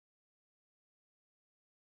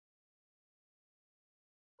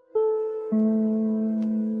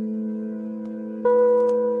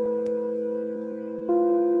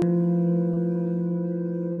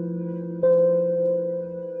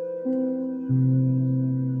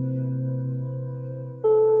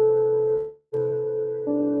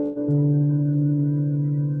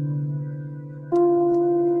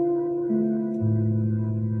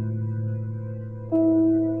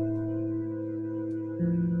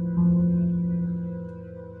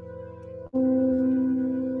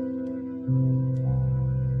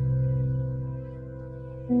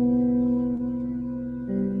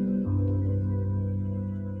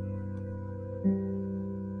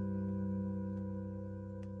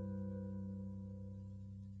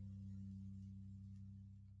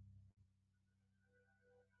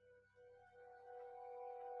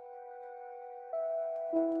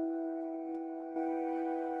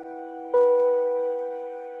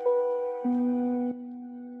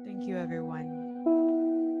Thank you,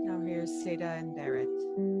 everyone. Now here's Seda and Barrett.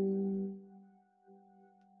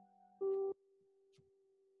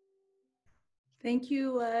 Thank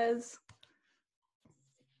you, Les.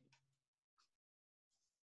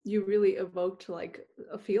 You really evoked like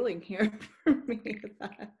a feeling here for me with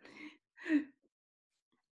that.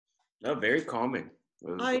 No, very calming.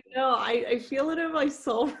 I know. I feel it in my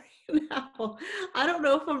soul right now. I don't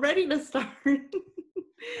know if I'm ready to start.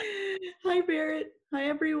 Hi, Barrett. Hi,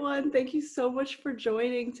 everyone. Thank you so much for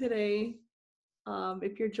joining today.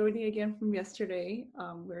 If you're joining again from yesterday,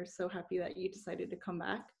 we're so happy that you decided to come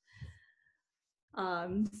back.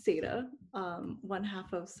 Seda, one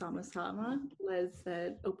half of SAMASAMA, Les,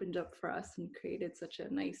 that opened up for us and created such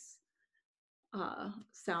a nice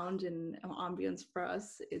sound and ambience for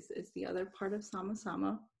us, is the other part of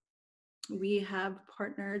SAMASAMA. We have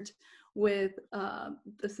partnered with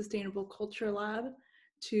the Sustainable Culture Lab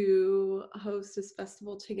to host this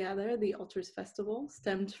festival together. The Altars Festival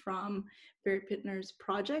stemmed from Barrett Pittner's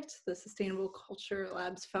project, the Sustainable Culture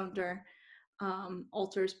Lab's founder,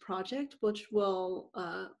 Altars project, which we'll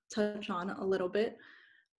touch on a little bit.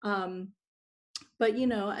 But you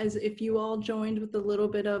know, as if you all joined with a little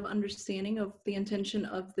bit of understanding of the intention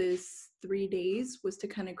of this 3 days was to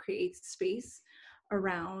kind of create space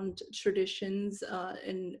around traditions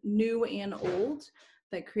and new and old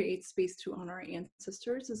that create space to honor our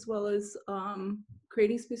ancestors, as well as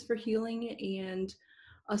creating space for healing and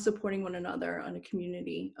supporting one another on a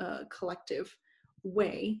community, collective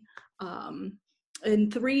way.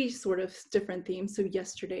 And 3 sort of different themes. So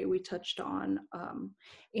yesterday we touched on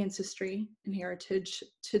ancestry and heritage.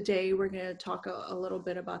 Today we're going to talk a little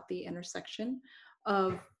bit about the intersection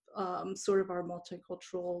of sort of our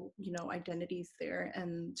multicultural, you know, identities there.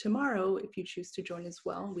 And tomorrow, if you choose to join as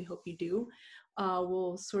well, we hope you do,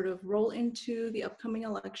 we'll sort of roll into the upcoming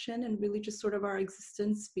election and really just sort of our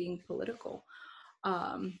existence being political.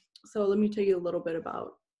 So let me tell you a little bit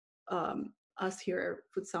about us here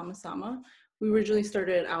with SAMASAMA. We originally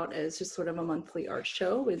started out as just sort of a monthly art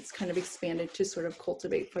show. It's kind of expanded to sort of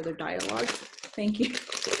cultivate further dialogue. Thank you.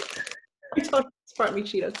 Don't brought me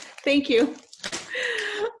Cheetos. Thank you.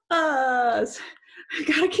 I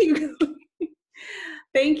gotta keep going.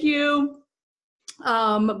 Thank you.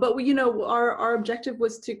 But we, you know, our objective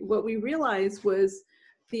was to, what we realized was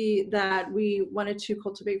that we wanted to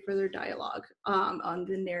cultivate further dialogue on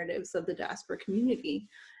the narratives of the diaspora community.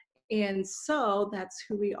 And so that's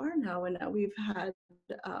who we are now. And now we've had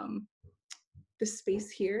the space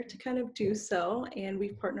here to kind of do so. And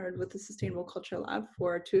we've partnered with the Sustainable Culture Lab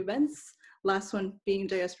for 2 events. Last one being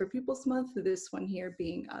Diaspora Peoples Month, this one here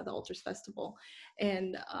being the Altars Festival.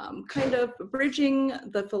 And kind of bridging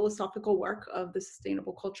the philosophical work of the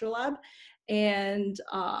Sustainable Culture Lab and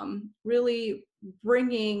really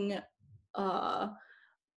bringing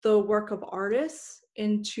the work of artists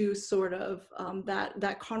into sort of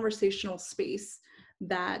that conversational space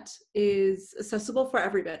that is accessible for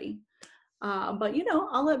everybody. But you know,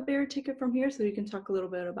 I'll let Bear take it from here so we can talk a little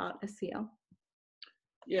bit about SCL.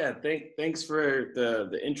 Yeah, thanks for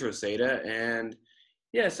the intro, Seda. And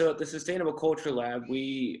yeah, so at the Sustainable Culture Lab,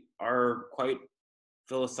 we are quite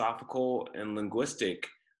philosophical and linguistic.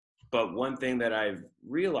 But one thing that I've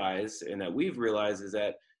realized and that we've realized is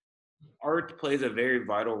that art plays a very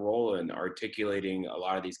vital role in articulating a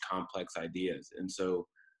lot of these complex ideas. And so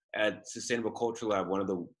at Sustainable Culture Lab, one of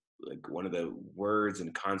the words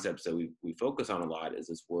and concepts that we focus on a lot is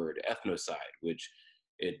this word ethnocide, which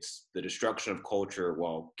it's the destruction of culture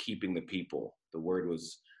while keeping the people. The word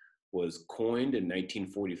was coined in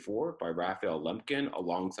 1944 by Raquel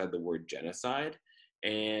alongside the word genocide.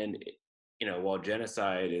 And you know, while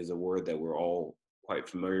genocide is a word that we're all quite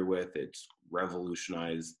familiar with, it's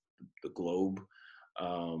revolutionized the globe.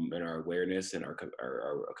 and our awareness and our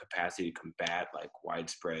capacity to combat like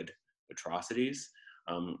widespread atrocities.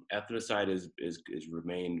 Ethnocide is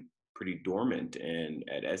remained pretty dormant, and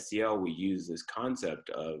at SCL we use this concept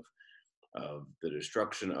of the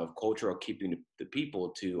destruction of culture while keeping the people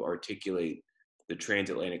to articulate the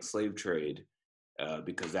transatlantic slave trade,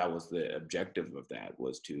 because that was the objective of that,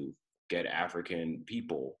 was to get African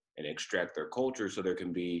people and extract their culture so there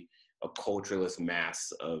can be a cultureless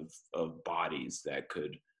mass of bodies that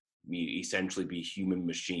could essentially be human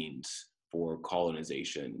machines for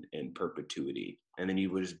colonization and perpetuity. And then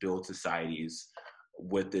you would just build societies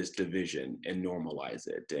with this division and normalize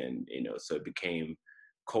it. And, so it became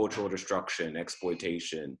cultural destruction,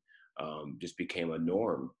 exploitation, just became a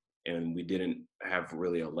norm. And we didn't have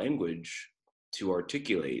really a language to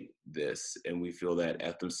articulate this. And we feel that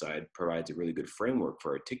ethnocide provides a really good framework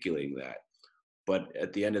for articulating that. But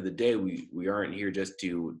at the end of the day, we aren't here just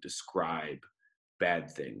to describe bad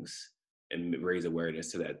things and raise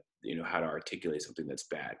awareness to that, how to articulate something that's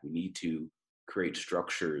bad. We need to create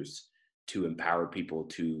structures to empower people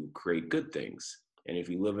to create good things. And if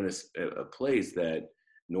you live in a place that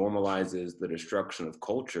normalizes the destruction of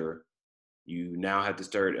culture, you now have to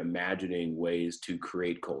start imagining ways to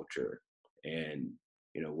create culture. And,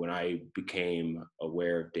 when I became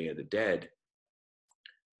aware of Day of the Dead,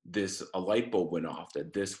 a light bulb went off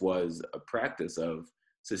that this was a practice of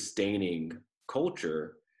sustaining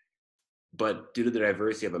culture. But due to the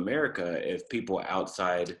diversity of America, if people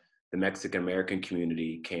outside the Mexican American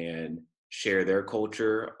community can share their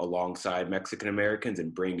culture alongside Mexican Americans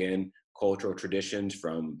and bring in cultural traditions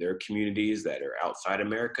from their communities that are outside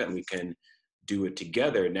America, and we can do it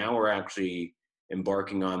together, now we're actually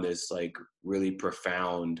embarking on this like really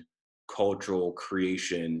profound cultural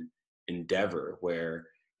creation endeavor where,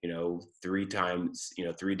 3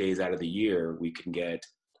 days out of the year, we can get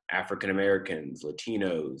African Americans,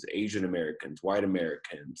 Latinos, Asian Americans, white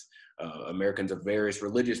Americans, Americans of various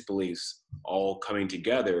religious beliefs all coming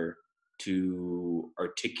together to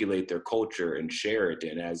articulate their culture and share it.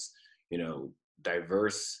 And as,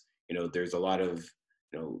 diverse, there's a lot of,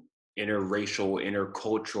 interracial,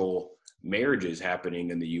 intercultural marriages happening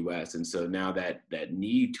in the US. And so now that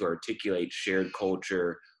need to articulate shared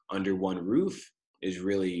culture under one roof is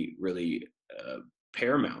really, really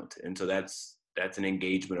paramount. And so that's an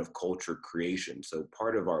engagement of culture creation. So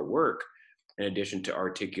part of our work, in addition to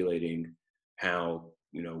articulating how,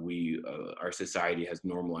 our society has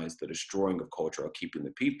normalized the destroying of culture while keeping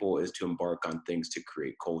the people, is to embark on things to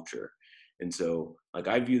create culture. And so like,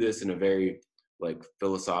 I view this in a very like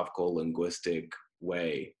philosophical, linguistic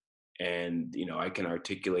way. And, I can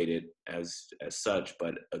articulate it as such,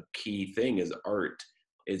 but a key thing is art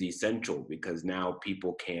is essential, because now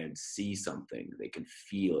people can see something, they can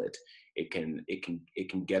feel it. It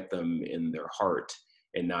can get them in their heart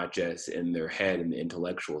and not just in their head in the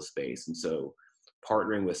intellectual space. And so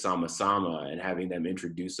partnering with SAMASAMA and having them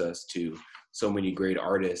introduce us to so many great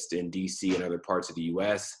artists in DC and other parts of the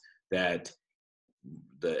US, that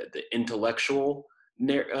the intellectual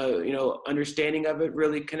understanding of it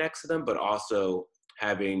really connects to them, but also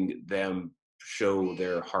having them show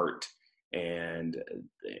their heart and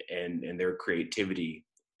their creativity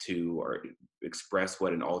to express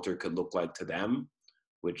what an altar could look like to them,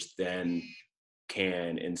 which then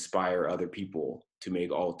can inspire other people to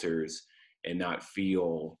make altars and not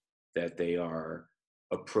feel that they are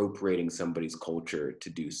appropriating somebody's culture to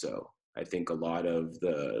do so. I think a lot of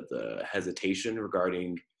the hesitation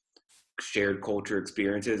regarding shared culture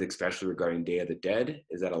experiences, especially regarding Day of the Dead,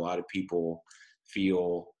 is that a lot of people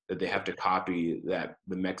feel that they have to copy the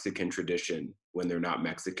Mexican tradition when they're not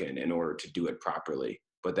Mexican in order to do it properly.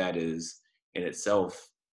 But that is in itself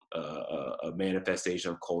a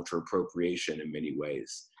manifestation of cultural appropriation in many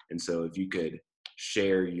ways. And so if you could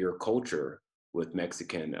share your culture with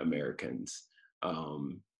Mexican Americans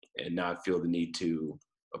and not feel the need to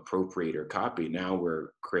appropriate or copy, now we're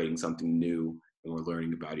creating something new and we're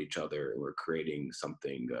learning about each other and we're creating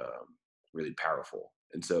something really powerful.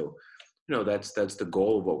 And so, that's the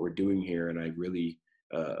goal of what we're doing here. And I really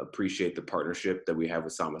appreciate the partnership that we have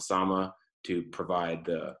with SAMASAMA to provide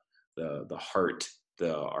the heart,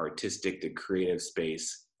 the artistic, the creative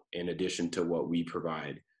space, in addition to what we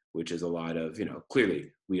provide, which is a lot of, clearly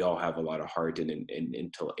we all have a lot of heart and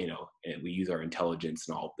and we use our intelligence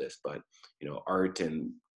and all of this, but, art and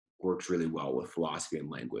works really well with philosophy and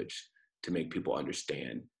language to make people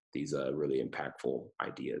understand these really impactful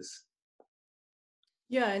ideas.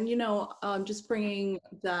 Yeah, and just bringing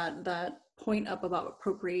that point up about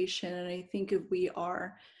appropriation, and I think if we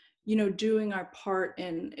are doing our part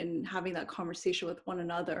in having that conversation with one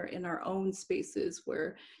another in our own spaces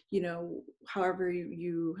where, however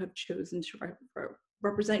you have chosen to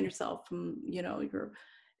represent yourself, from,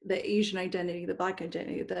 the Asian identity, the Black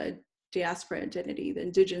identity, the diaspora identity, the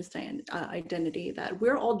indigenous identity, that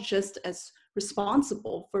we're all just as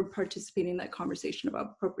responsible for participating in that conversation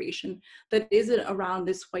about appropriation that isn't around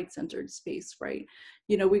this white-centered space, right?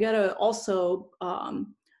 We got to also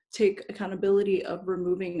take accountability of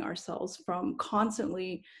removing ourselves from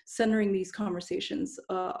constantly centering these conversations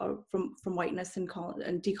from whiteness and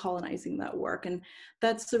decolonizing that work. And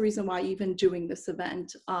that's the reason why even doing this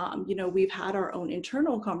event, we've had our own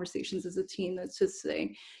internal conversations as a team that's just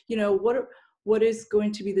saying, what is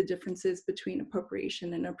going to be the differences between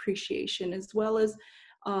appropriation and appreciation, as well as,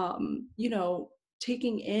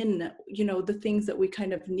 taking in, the things that we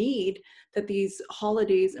kind of need, that these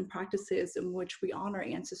holidays and practices in which we honor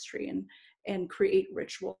ancestry and create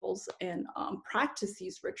rituals and practice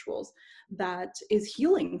these rituals, that is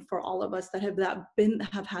healing for all of us that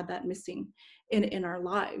have had that missing in our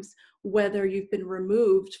lives, whether you've been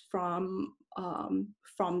removed from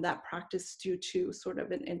that practice due to sort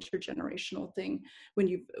of an intergenerational thing, when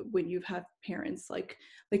you've had parents like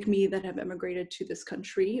me that have immigrated to this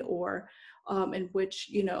country, or in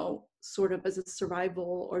which, sort of as a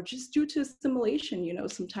survival, or just due to assimilation,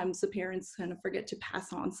 sometimes the parents kind of forget to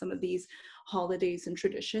pass on some of these holidays and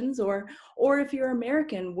traditions, or if you're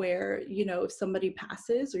American, where, if somebody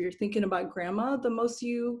passes, or you're thinking about grandma, the most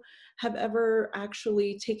you have ever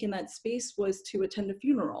actually taken that space was to attend a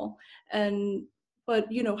funeral. But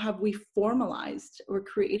have we formalized or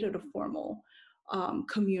created a formal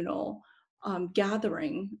communal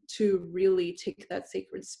gathering to really take that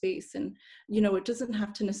sacred space? And it doesn't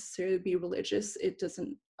have to necessarily be religious, it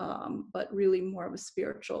doesn't, but really more of a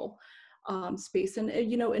spiritual space. And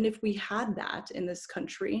and if we had that in this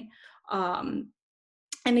country, and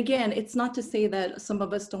again, it's not to say that some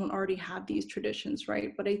of us don't already have these traditions,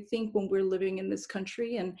 right? But I think when we're living in this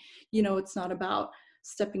country, and it's not about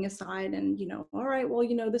stepping aside and, all right, well,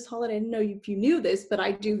 this holiday, I didn't know if you knew this, but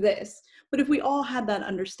I do this. But if we all had that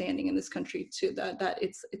understanding in this country too, that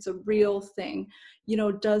it's a real thing,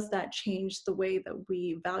 does that change the way that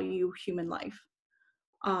we value human life?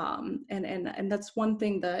 And that's one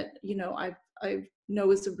thing that, I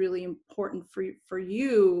know is really important for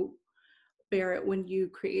you, Barrett, when you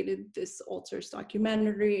created this Altars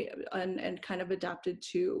documentary and kind of adapted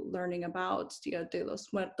to learning about Dia de los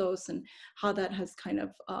Muertos, and how that has kind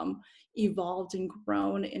of evolved and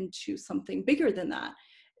grown into something bigger than that.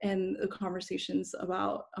 And the conversations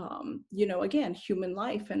about, again, human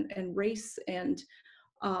life and race, and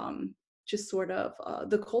just sort of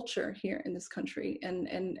the culture here in this country,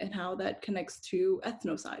 and how that connects to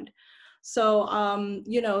ethnocide. So,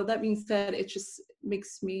 that being said, it just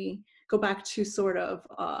makes me go back to sort of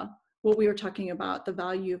what we were talking about, the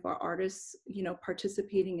value of our artists,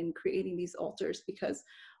 participating in creating these altars, because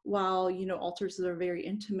while, altars are a very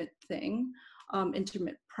intimate thing,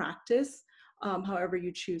 intimate practice, however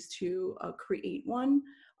you choose to create one,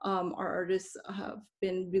 our artists have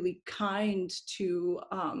been really kind to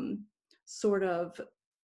sort of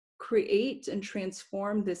create and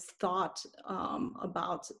transform this thought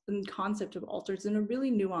about the concept of altars in a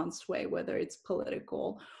really nuanced way, whether it's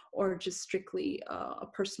political or just strictly a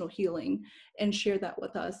personal healing, and share that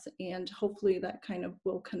with us. And hopefully that kind of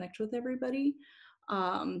will connect with everybody.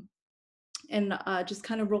 And just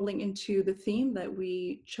kind of rolling into the theme that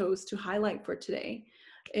we chose to highlight for today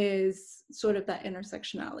is sort of that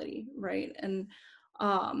intersectionality, right? And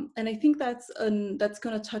I think that's going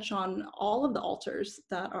to touch on all of the altars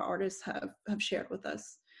that our artists have shared with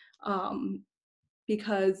us,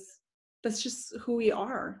 because that's just who we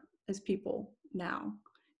are as people now.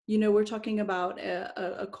 We're talking about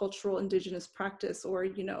a cultural indigenous practice, or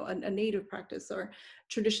a native practice, or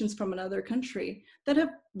traditions from another country that have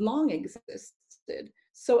long existed.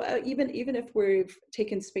 So even if we've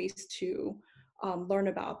taken space to learn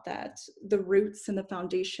about that, the roots and the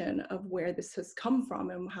foundation of where this has come from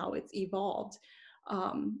and how it's evolved,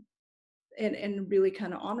 and really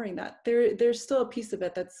kind of honoring that, there's still a piece of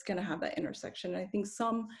it that's going to have that intersection. And I think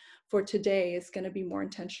some for today is going to be more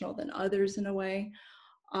intentional than others in a way.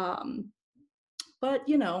 But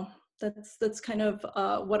that's kind of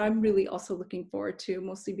what I'm really also looking forward to,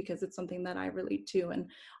 mostly because it's something that I relate to, and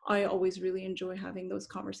I always really enjoy having those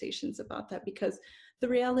conversations about that, because the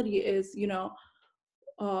reality is,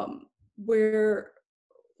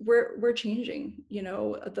 we're changing.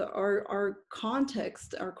 Our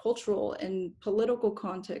context, our cultural and political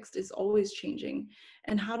context is always changing.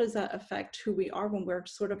 And how does that affect who we are when we're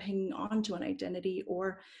sort of hanging on to an identity,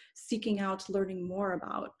 or seeking out learning more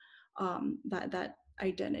about that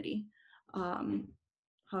identity,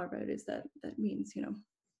 however it is that means,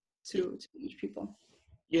 to each people.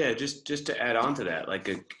 Yeah, just to add on to that, like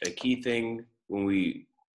a key thing when we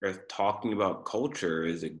are talking about culture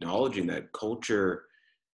is acknowledging that culture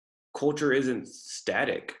isn't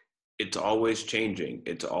static. It's always changing.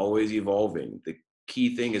 It's always evolving. The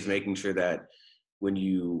key thing is making sure that when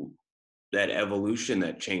that evolution,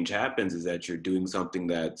 that change happens, is that you're doing something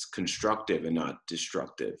that's constructive and not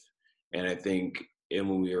destructive. And I think, and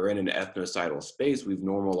when we are in an ethnocidal space, we've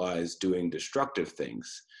normalized doing destructive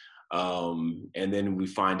things. And then we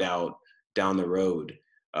find out down the road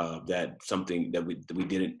that something that we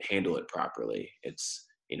didn't handle it properly. It's,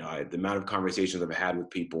 the amount of conversations I've had with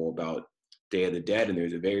people about Day of the Dead, and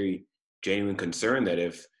there's a very genuine concern that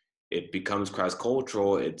if it becomes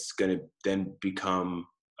cross-cultural, it's going to then become,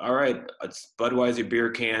 all right, it's Budweiser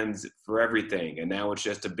beer cans for everything, and now it's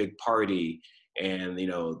just a big party, and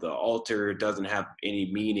the altar doesn't have any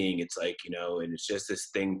meaning. It's like, and it's just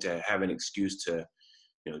this thing to have an excuse to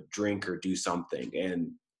drink or do something.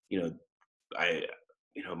 And I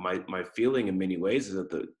my feeling in many ways is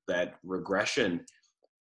that that regression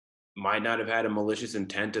might not have had a malicious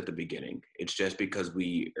intent at the beginning. It's just because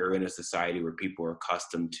we are in a society where people are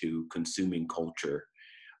accustomed to consuming culture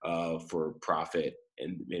for profit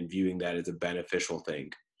and viewing that as a beneficial thing.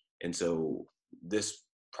 And so this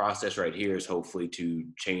process right here is hopefully to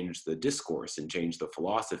change the discourse and change the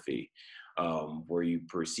philosophy, where you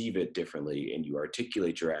perceive it differently and you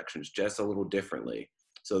articulate your actions just a little differently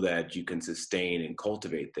so that you can sustain and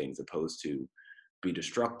cultivate things opposed to be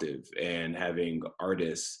destructive. And having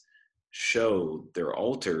artists show their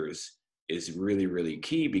altars is really, really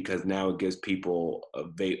key, because now it gives people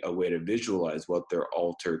a way to visualize what their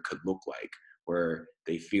altar could look like, where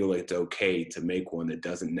they feel like it's okay to make one that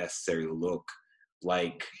doesn't necessarily look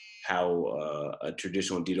like how a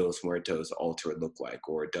traditional Dia de los Muertos altar would look like,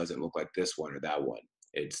 or it doesn't look like this one or that one.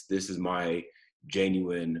 This is my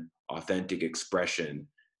genuine, authentic expression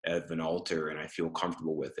of an altar, and I feel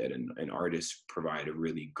comfortable with it. And artists provide a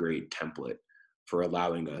really great template for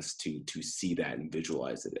allowing us to see that and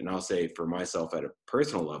visualize it. And I'll say for myself at a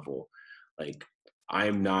personal level, like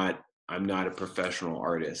I'm not a professional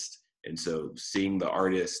artist. And so seeing the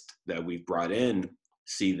artists that we've brought in,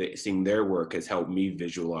 seeing their work has helped me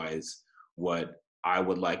visualize what I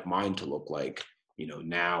would like mine to look like,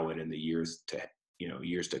 now and in the years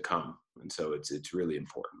to come. And so it's really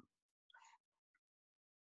important.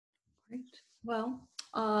 Great. Well,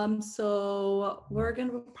 so we're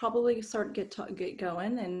gonna probably get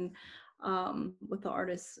going and with the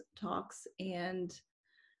artist talks. And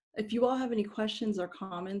if you all have any questions or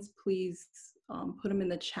comments, please put them in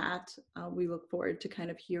the chat. We look forward to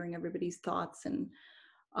kind of hearing everybody's thoughts and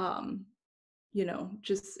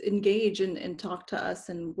just engage and talk to us,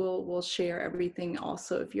 and we'll share everything.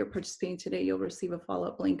 Also, if you're participating today, you'll receive a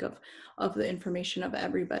follow-up link of the information of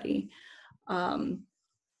everybody.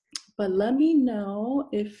 But let me know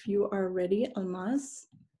if you are ready, Almas.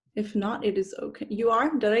 If not, it is okay. You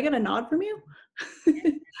are? Did I get a nod from you?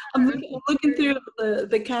 I'm looking through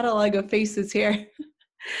the catalog of faces here.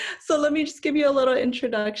 So let me just give you a little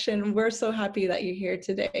introduction. We're so happy that you're here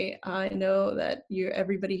today. I know that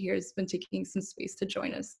everybody here has been taking some space to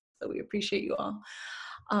join us, so we appreciate you all.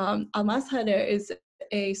 Almas Haider is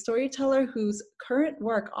a storyteller whose current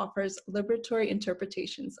work offers liberatory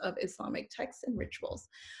interpretations of Islamic texts and rituals.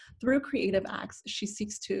 Through creative acts, she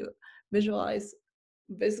seeks to visualize,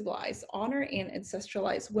 honor, and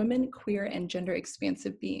ancestralize women, queer, and gender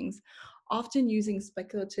expansive beings, often using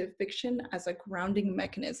speculative fiction as a grounding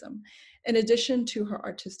mechanism. In addition to her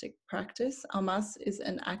artistic practice, Almas is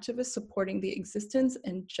an activist supporting the existence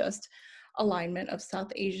and just alignment of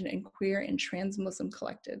South Asian and queer and trans Muslim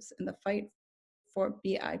collectives in the fight for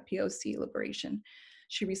BIPOC liberation.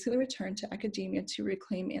 She recently returned to academia to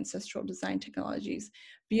reclaim ancestral design technologies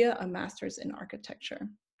via a master's in architecture.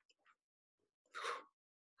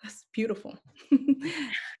 That's beautiful.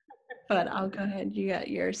 But I'll go ahead. You got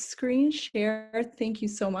your screen share. Thank you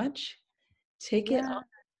so much. Take it off.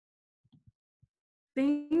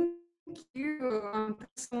 Thank you.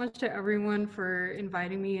 Thanks so much to everyone for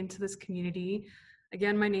inviting me into this community.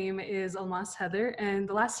 Again, my name is Almas Haider, and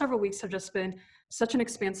the last several weeks have just been such an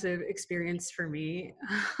expansive experience for me.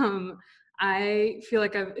 I feel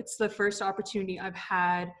like it's the first opportunity I've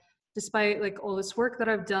had, despite like all this work that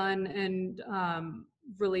I've done and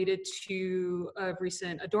related to a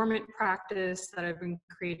recent adornment practice that I've been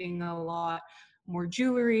creating a lot more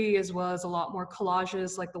jewelry, as well as a lot more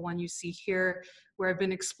collages like the one you see here, where I've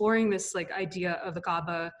been exploring this like idea of the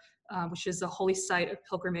Kaaba, which is a holy site of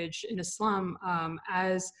pilgrimage in Islam,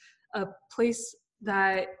 as a place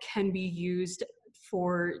that can be used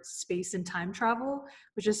for space and time travel,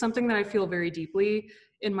 which is something that I feel very deeply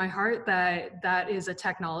in my heart, that is a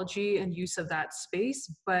technology and use of that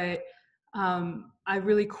space. But I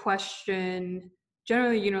really question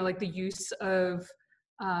generally, like the use of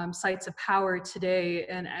sites of power today.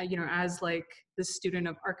 And, as like the student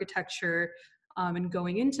of architecture and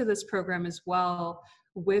going into this program as well,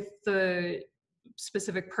 with the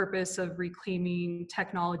specific purpose of reclaiming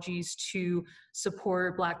technologies to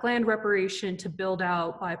support Black land reparation, to build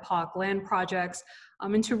out BIPOC land projects,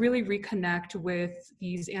 and to really reconnect with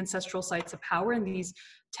these ancestral sites of power and these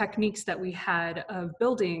techniques that we had of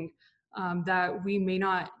building that we may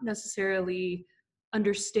not necessarily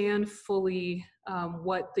understand fully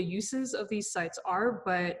what the uses of these sites are,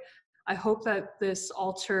 but I hope that this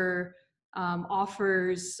altar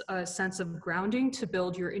offers a sense of grounding to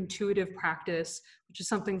build your intuitive practice, which is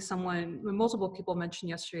something multiple people mentioned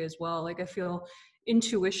yesterday as well. Like, I feel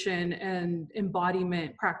intuition and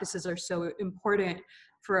embodiment practices are so important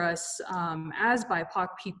for us as BIPOC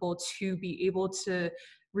people to be able to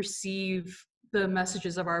receive the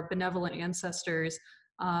messages of our benevolent ancestors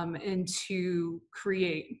and to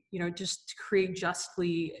create, just to create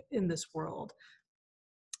justly in this world.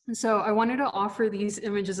 And so I wanted to offer these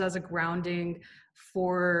images as a grounding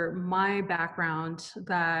for my background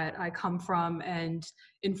that I come from and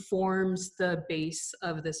informs the base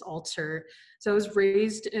of this altar. So I was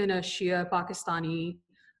raised in a Shia Pakistani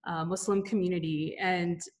Muslim community,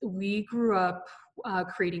 and we grew up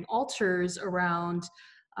creating altars around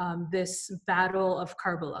this Battle of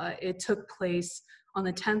Karbala. It took place on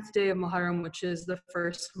the 10th day of Muharram, which is the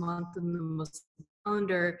first month in the Muslim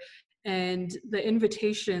calendar. And the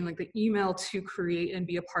invitation, like the email to create and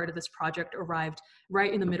be a part of this project, arrived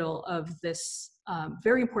right in the middle of this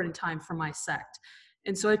very important time for my sect.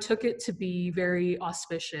 And so I took it to be very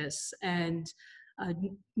auspicious and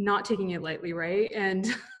not taking it lightly, right? And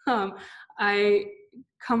I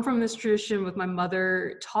come from this tradition with my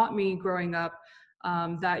mother taught me growing up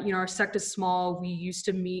that, our sect is small. We used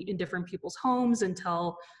to meet in different people's homes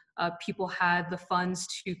until people had the funds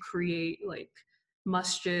to create like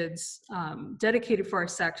masjids dedicated for our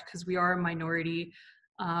sect, because we are a minority.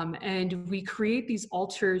 And we create these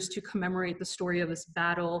altars to commemorate the story of this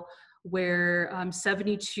battle where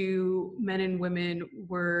 72 men and women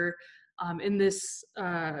were in this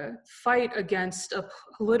fight against a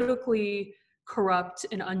politically corrupt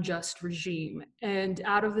and unjust regime. And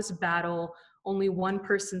out of this battle, only one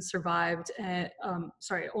person survived,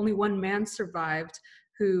 only one man survived,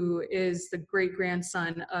 who is the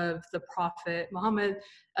great-grandson of the Prophet Muhammad,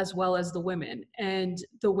 as well as the women. And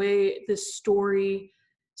the way this story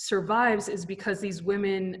survives is because these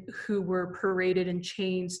women who were paraded in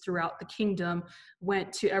chains throughout the kingdom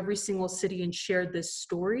went to every single city and shared this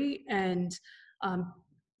story. And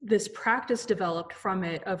this practice developed from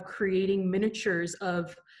it of creating miniatures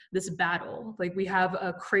of this battle. Like, we have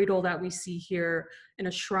a cradle that we see here in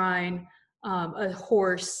a shrine, a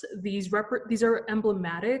horse. These are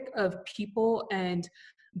emblematic of people and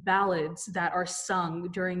ballads that are sung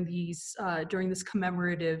during this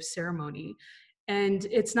commemorative ceremony. And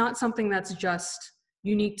it's not something that's just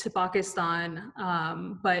unique to Pakistan,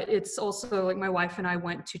 but it's also, like, my wife and I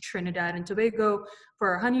went to Trinidad and Tobago for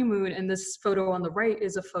our honeymoon, and this photo on the right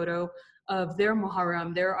is a photo of their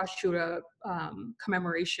Muharram, their Ashura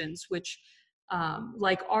commemorations, which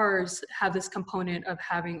like ours, have this component of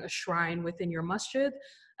having a shrine within your masjid,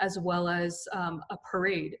 as well as a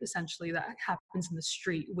parade, essentially, that happens in the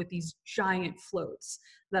street with these giant floats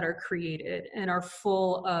that are created and are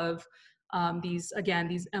full of these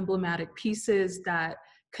emblematic pieces that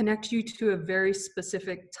connect you to a very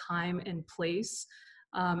specific time and place,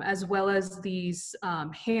 as well as these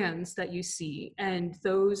hands that you see. And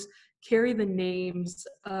those carry the names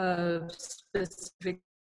of specific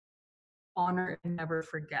honor and never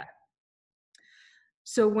forget.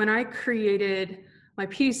 So when I created my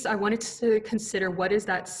piece, I wanted to consider, what is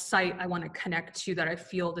that site I want to connect to, that I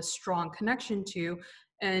feel this strong connection to.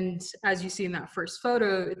 And as you see in that first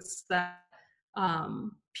photo, it's that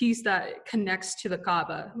piece that connects to the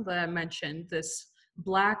Kaaba that I mentioned, this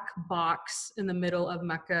black box in the middle of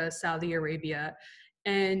Mecca, Saudi Arabia.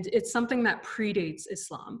 And it's something that predates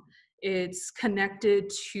Islam. It's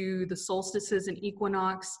connected to the solstices and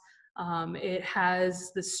equinox. It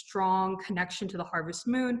has this strong connection to the harvest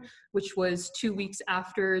moon, which was 2 weeks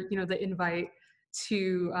after, the invite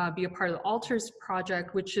to be a part of the altars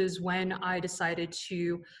project, which is when I decided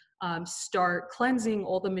to start cleansing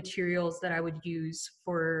all the materials that I would use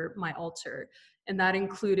for my altar. And that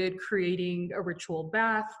included creating a ritual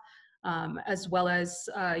bath, as well as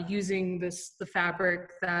using the fabric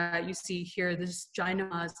that you see here, this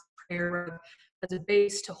Jainama's prayer rug, as a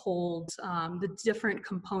base to hold the different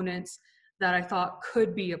components that I thought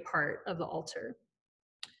could be a part of the altar.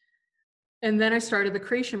 And then I started the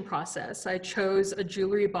creation process. I chose a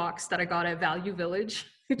jewelry box that I got at Value Village,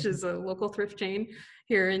 which is a local thrift chain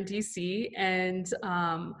here in DC. And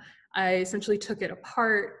I essentially took it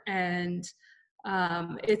apart, and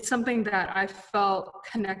it's something that I felt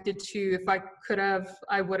connected to. If I could have,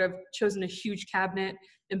 I would have chosen a huge cabinet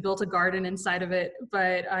and built a garden inside of it,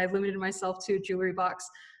 but I limited myself to a jewelry box,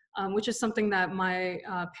 which is something that my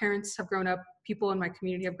parents have grown up, people in my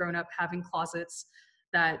community have grown up having closets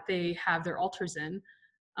that they have their altars in.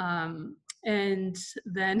 And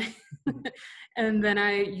then and then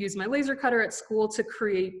I used my laser cutter at school to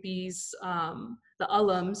create these the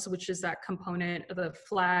alums, which is that component of the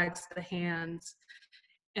flags, the hands,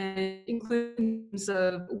 and including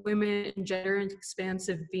of women and gender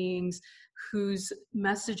expansive beings whose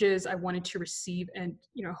messages I wanted to receive and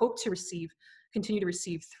hope to receive, continue to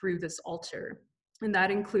receive through this altar. And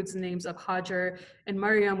that includes the names of Hajar and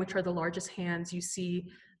Maryam, which are the largest hands you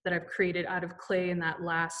see that I've created out of clay in that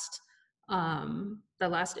last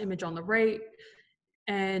image on the right.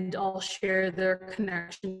 And I'll share their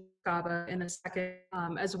connection to Kaaba in a second,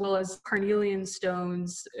 as well as carnelian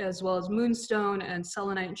stones, as well as moonstone and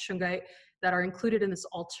selenite and shungite that are included in this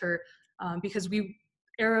altar, because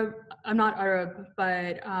I'm not Arab,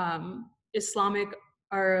 but Islamic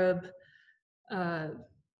Arab,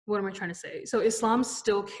 what am I trying to say? So Islam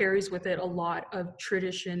still carries with it a lot of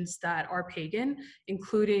traditions that are pagan,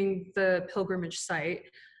 including the pilgrimage site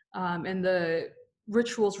and the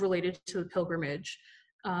rituals related to the pilgrimage,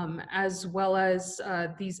 as well as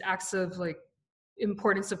these acts of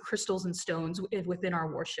importance of crystals and stones within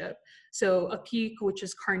our worship. So aqiq, which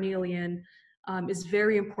is carnelian, is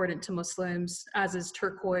very important to Muslims, as is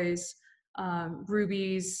turquoise,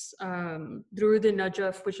 rubies, Durud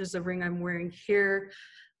al-Najaf, which is the ring I'm wearing here.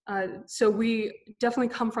 So we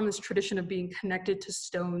definitely come from this tradition of being connected to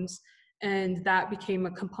stones, and that became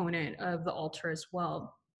a component of the altar as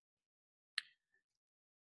well.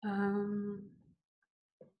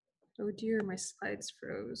 Oh dear, my slides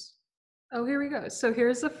froze. Oh, here we go. So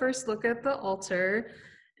here's the first look at the altar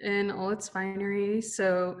in all its finery.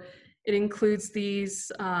 So it includes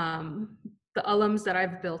these, the alums that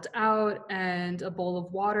I've built out, and a bowl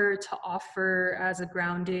of water to offer as a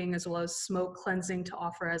grounding, as well as smoke cleansing to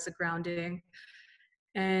offer as a grounding.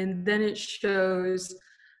 And then it shows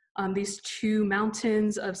these two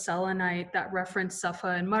mountains of selenite that reference Safa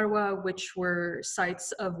and Marwa, which were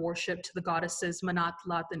sites of worship to the goddesses Manat,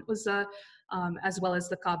 Lat, and Uzza, as well as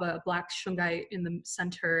the Kaaba, black shungite in the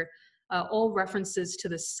center, all references to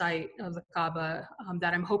the site of the Kaaba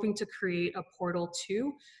that I'm hoping to create a portal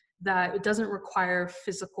to, that it doesn't require a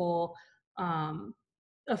physical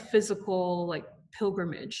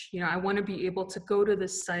pilgrimage. I want to be able to go to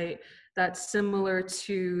this site that's similar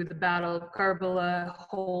to the Battle of Karbala,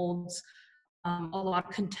 holds a lot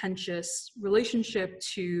of contentious relationship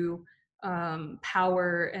to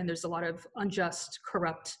power, and there's a lot of unjust,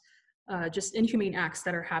 corrupt, just inhumane acts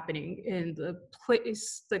that are happening in the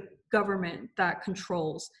place, the government that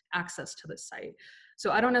controls access to the site.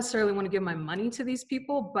 So I don't necessarily want to give my money to these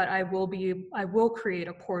people, but I will create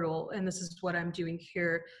a portal, and this is what I'm doing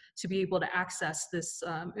here, to be able to access this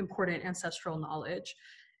important ancestral knowledge.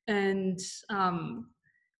 And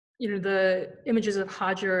the images of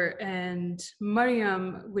Hajar and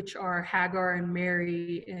Maryam, which are Hagar and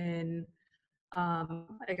Mary in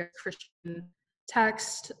I guess Christian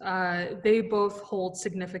text, they both hold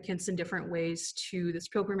significance in different ways to this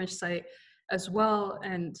pilgrimage site as well.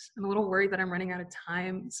 And I'm a little worried that I'm running out of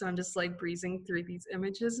time, so I'm just breezing through these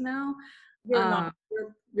images now. You're not.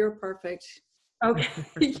 You're perfect. Okay.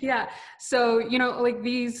 Yeah. So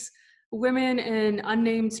these women and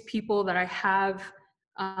unnamed people that I have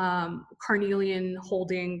carnelian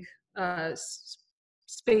holding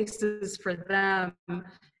spaces for them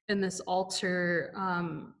in this altar.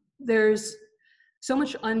 There's so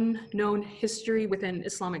much unknown history within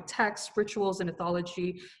Islamic texts, rituals, and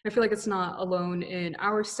mythology. And I feel like it's not alone in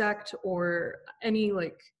our sect or any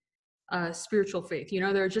spiritual faith.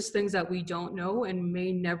 There are just things that we don't know and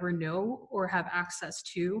may never know or have access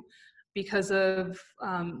to because of,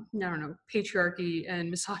 I don't know, patriarchy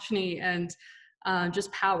and misogyny and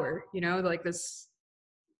just power, this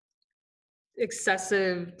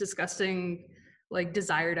excessive, disgusting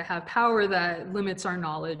desire to have power that limits our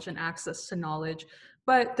knowledge and access to knowledge.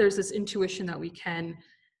 But there's this intuition that we can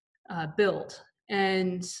build.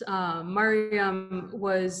 And Maryam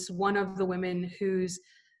was one of the women whose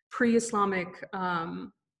pre-Islamic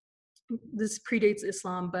this predates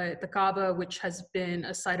Islam, but the Kaaba, which has been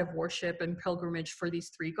a site of worship and pilgrimage for these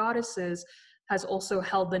three goddesses, has also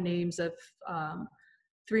held the names of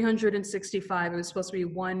 365. It was supposed to be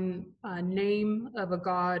one name of a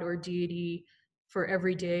god or deity for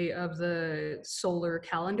every day of the solar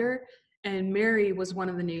calendar. And Mary was one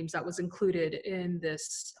of the names that was included in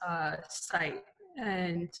this site.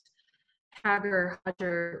 And Hajar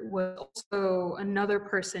was also another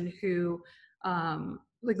person who,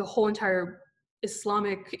 like the whole entire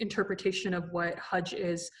Islamic interpretation of what Hajj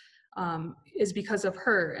is because of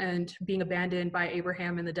her and being abandoned by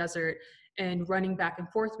Abraham in the desert and running back and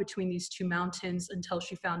forth between these two mountains until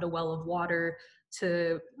she found a well of water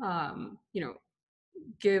to,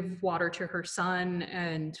 give water to her son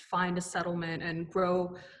and find a settlement and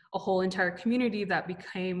grow a whole entire community that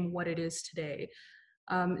became what it is today.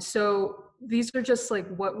 So these are just like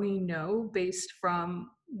what we know based from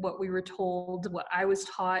what we were told, what I was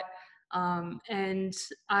taught. And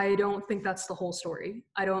I don't think that's the whole story.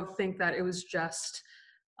 I don't think that it was just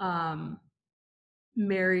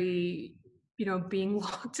Mary, being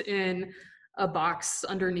locked in a box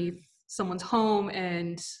underneath someone's home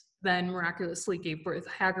and then miraculously gave birth.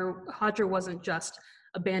 Hajar wasn't just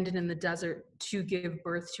abandoned in the desert to give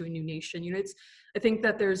birth to a new nation. I think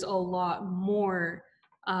that there's a lot more,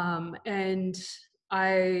 and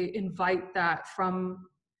I invite that from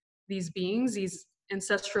these beings, these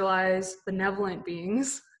ancestralized, benevolent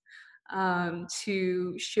beings,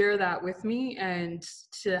 to share that with me and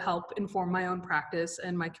to help inform my own practice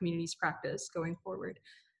and my community's practice going forward.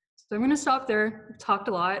 So I'm going to stop there. I've talked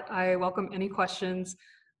a lot. I welcome any questions.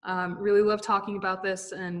 Really love talking about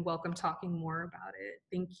this and welcome talking more about it.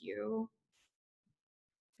 Thank you.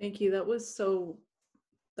 Thank you. That's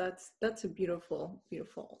a beautiful,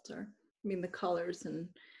 beautiful altar. I mean, the colors and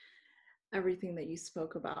everything that you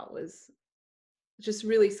spoke about was just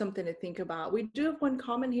really something to think about. We do have one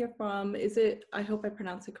comment here from, I hope I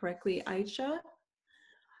pronounced it correctly, Aisha.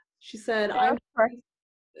 She said,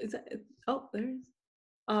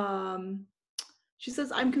 she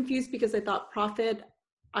says, I'm confused because I thought Prophet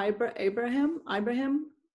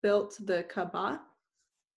Abraham built the Kaaba.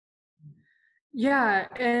 Yeah,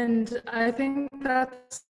 and I think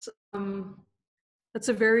that's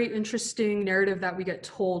a very interesting narrative that we get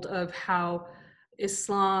told of how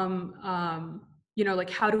Islam, like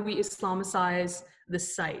how do we Islamicize the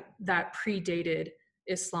site that predated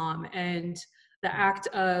Islam, and the act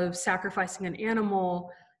of sacrificing an animal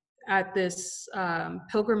at this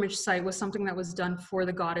pilgrimage site was something that was done for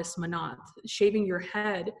the goddess Manat. Shaving your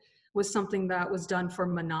head was something that was done for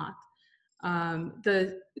Manat.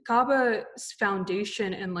 The Kaaba's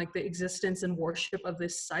foundation and like the existence and worship of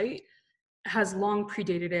this site has long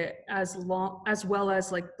predated it, as well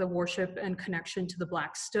as like the worship and connection to the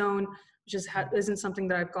Black Stone, which isn't something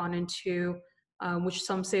that I've gone into, which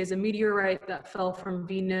some say is a meteorite that fell from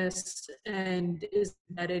Venus and is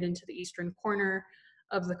embedded into the eastern corner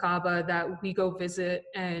of the Kaaba that we go visit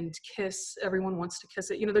and kiss. Everyone wants to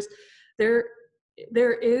kiss it.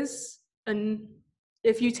 There is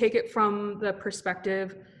if you take it from the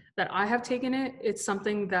perspective that I have taken it, it's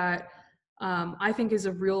something that I think is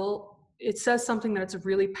it says something that it's a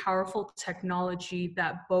really powerful technology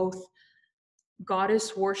that both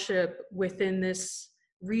goddess worship within this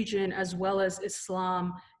region as well as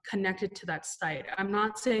Islam connected to that site. I'm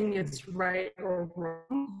not saying it's right or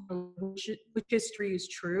wrong, which history is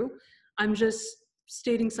true. I'm just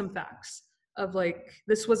stating some facts of like,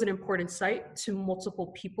 this was an important site to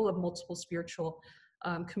multiple people of multiple spiritual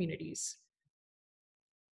communities.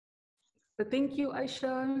 But thank you, Aisha.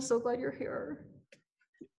 I'm so glad you're here.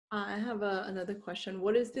 I have another question.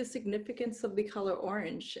 What is the significance of the color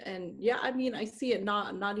orange? And yeah, I mean, I see it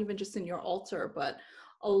not even just in your altar, but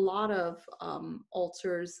a lot of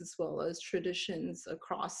altars as well as traditions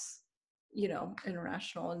across,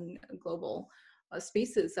 international and global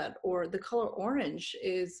spaces or the color orange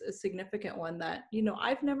is a significant one that,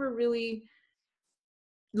 I've never really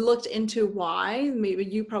looked into why. Maybe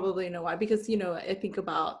you probably know why, because, I think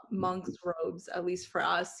about monks' robes, at least for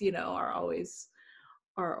us,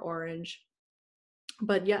 are orange.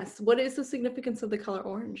 But yes, what is the significance of the color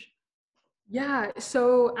orange? Yeah,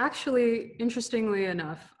 so actually, interestingly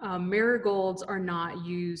enough, marigolds are not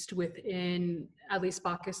used within at least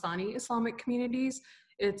Pakistani Islamic communities.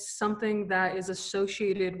 It's something that is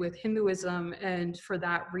associated with Hinduism, and for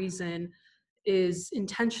that reason is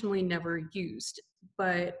intentionally never used.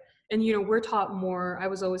 But, and we're taught more, I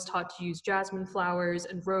was always taught to use jasmine flowers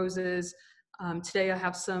and roses. Today I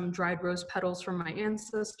have some dried rose petals from my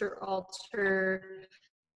ancestor altar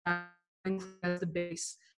as the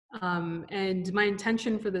base. And my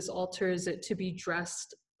intention for this altar is it to be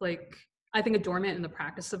dressed like, I think adornment and the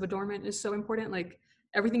practice of adornment is so important. Like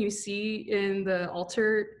everything you see in the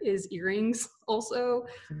altar is earrings also.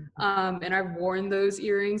 And I've worn those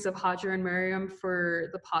earrings of Hajar and Miriam for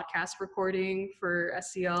the podcast recording for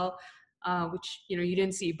SCL, which, you know, you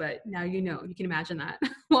didn't see, but now you know, you can imagine that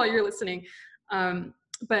while you're listening.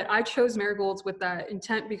 But I chose marigolds with that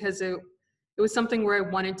intent because it was something where I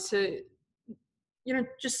wanted to, you know,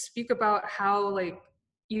 just speak about how like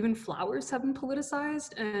even flowers have been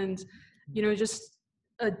politicized and, you know, just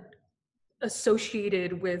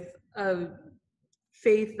associated with a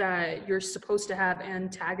faith that you're supposed to have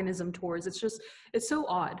antagonism towards. It's so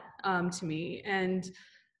odd to me. And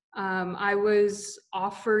I was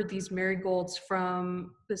offered these marigolds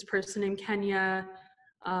from this person in Kenya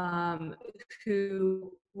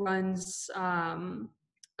who runs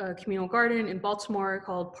a communal garden in Baltimore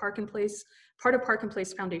called Park and Place, part of Park and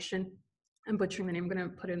Place Foundation. I'm butchering the name, I'm gonna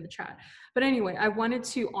put it in the chat. But anyway, I wanted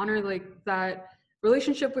to honor like that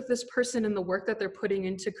relationship with this person and the work that they're putting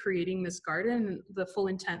into creating this garden, the full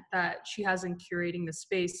intent that she has in curating the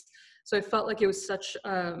space. So I felt like it was such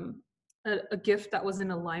a gift that was in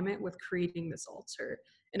alignment with creating this altar.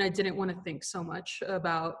 And I didn't want to think so much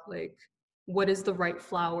about like, what is the right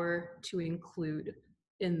flower to include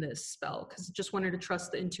in this spell? Because I just wanted to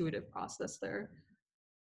trust the intuitive process there.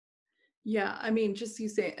 Yeah, I mean, just you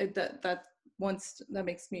say that once that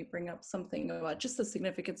makes me bring up something about just the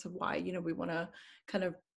significance of why, you know, we want to kind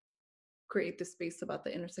of create this space about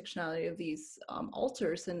the intersectionality of these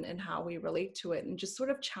altars and how we relate to it, and just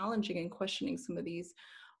sort of challenging and questioning some of these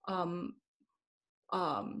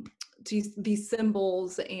these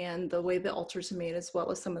symbols and the way the altars are made, as well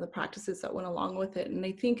as some of the practices that went along with it. And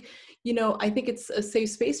I think, you know, I think it's a safe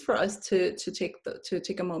space for us to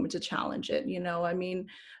take a moment to challenge it. You know, I mean,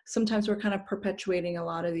 sometimes we're kind of perpetuating a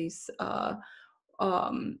lot of these,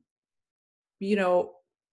 you know,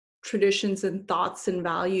 traditions and thoughts and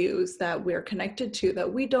values that we're connected to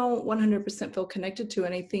that we don't 100% feel connected to.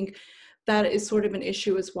 And I think that is sort of an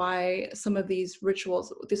issue, is why some of these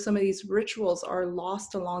rituals are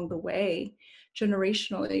lost along the way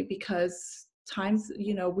generationally, because times,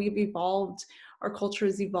 you know, we've evolved, our culture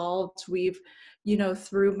has evolved, we've, you know,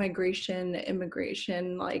 through migration,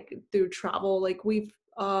 immigration, like through travel, like we've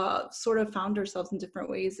sort of found ourselves in different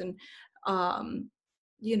ways. And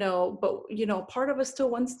you know, but, you know, part of us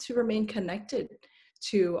still wants to remain connected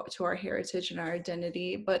to our heritage and our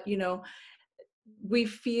identity. But, you know, we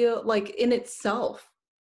feel like in itself,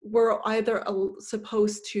 we're either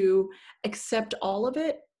supposed to accept all of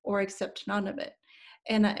it or accept none of it.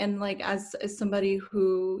 And like, as somebody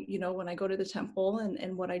who, you know, when I go to the temple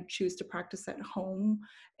and what I choose to practice at home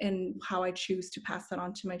and how I choose to pass that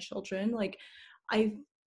on to my children, like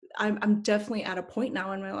I'm definitely at a point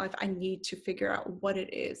now in my life, I need to figure out what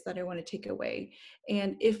it is that I want to take away.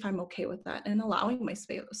 And if I'm okay with that, and allowing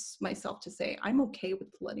myself to say, I'm okay with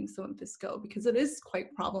letting some of this go, because it is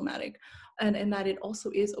quite problematic. And that it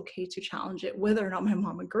also is okay to challenge it, whether or not my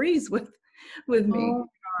mom agrees with me. Oh,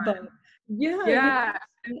 but yeah. yeah.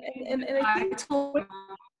 And I think told my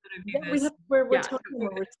mom that I do this. we're talking, we're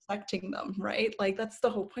respecting them, right? Like, that's the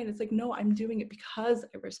whole point. It's like, no, I'm doing it because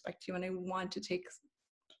I respect you and I want to take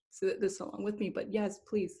this along with me. But yes,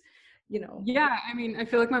 please, you know. Yeah, I mean, I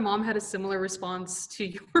feel like my mom had a similar response to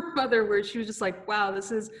your mother, where she was just like, wow,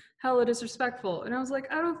 this is hella disrespectful. And I was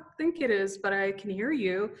like, I don't think it is, but I can hear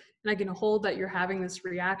you and I can hold that you're having this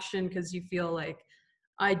reaction because you feel like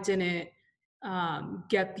I didn't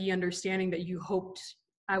get the understanding that you hoped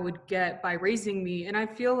I would get by raising me. And I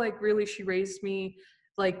feel like really she raised me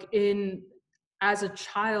like as a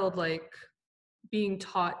child, like being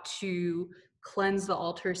taught to cleanse the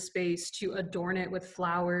altar space, to adorn it with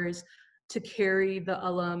flowers, to carry the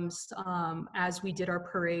alums as we did our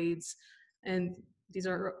parades. And these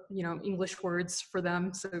are, you know, English words for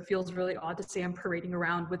them. So it feels really odd to say I'm parading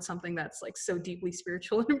around with something that's like so deeply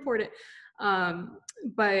spiritual and important.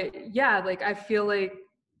 But yeah, like I feel like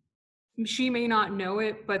she may not know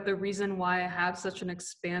it, but the reason why I have such an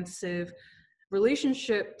expansive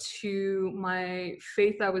relationship to my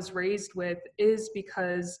faith I was raised with is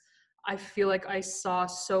because I feel like I saw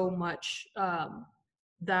so much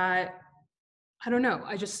that, I don't know,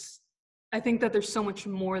 I think that there's so much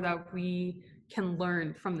more that we can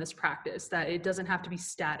learn from this practice, that it doesn't have to be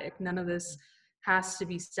static. None of this has to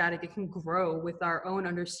be static. It can grow with our own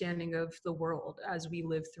understanding of the world as we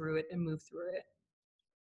live through it and move through it.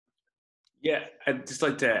 Yeah, I'd just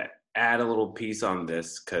like to add a little piece on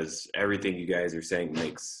this, because everything you guys are saying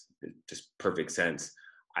makes just perfect sense.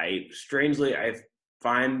 I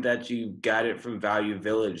find that you got it from Value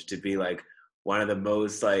Village to be like one of the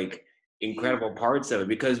most like incredible parts of it,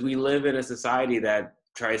 because we live in a society that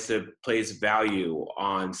tries to place value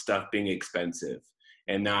on stuff being expensive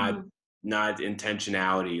and not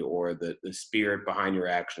intentionality or the spirit behind your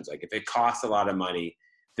actions. Like if it costs a lot of money,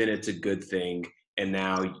 then it's a good thing. And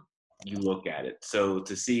now you look at it. So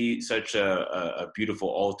to see such a beautiful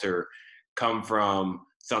altar come from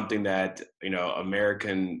something that, you know,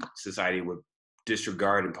 American society would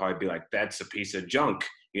disregard and probably be like, that's a piece of junk.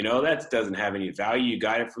 You know, that doesn't have any value. You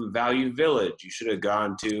got it from Value Village. You should have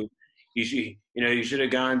gone to, you should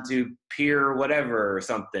have gone to Pier whatever or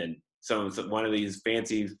something. Some one of these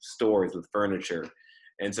fancy stores with furniture.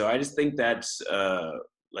 And so I just think that's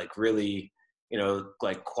like really, you know,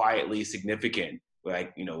 like quietly significant.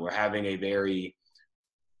 Like, you know, we're having a very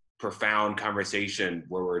profound conversation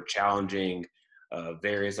where we're challenging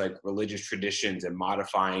various like religious traditions and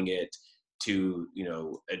modifying it to, you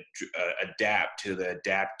know, adapt to the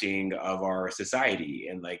adapting of our society.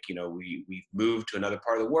 And like, you know, we've moved to another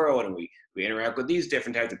part of the world and we interact with these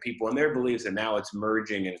different types of people and their beliefs, and now it's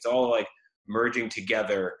merging, and it's all like merging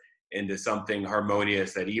together into something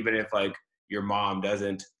harmonious that even if like your mom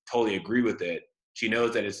doesn't totally agree with it, she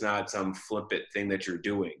knows that it's not some flippant thing that you're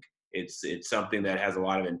doing. It's something that has a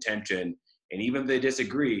lot of intention, and even if they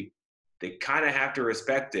disagree, they kind of have to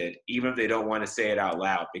respect it, even if they don't want to say it out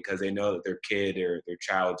loud, because they know that their kid or their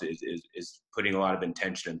child is putting a lot of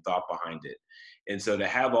intention and thought behind it. And so to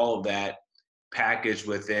have all of that packaged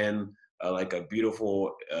within like a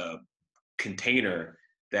beautiful container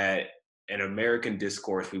that an American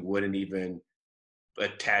discourse, we wouldn't even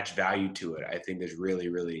attach value to it, I think is really,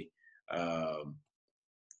 really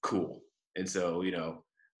cool. And so, you know,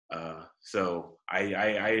 so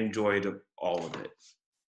I enjoyed all of it.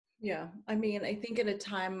 Yeah, I mean, I think at a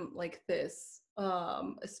time like this,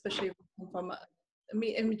 especially from, I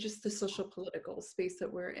mean, just the social political space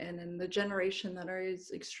that we're in, and the generation that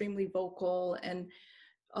is extremely vocal, and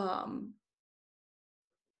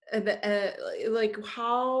like,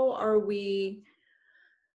 how are we?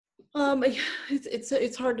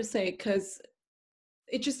 It's hard to say, because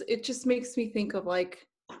it just makes me think of like,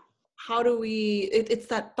 how do we, it's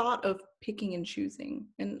that thought of picking and choosing.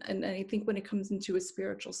 And I think when it comes into a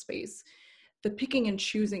spiritual space, the picking and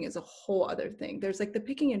choosing is a whole other thing. There's like the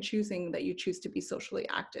picking and choosing that you choose to be socially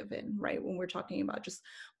active in, right? When we're talking about just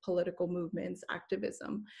political movements,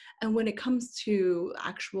 activism. And when it comes to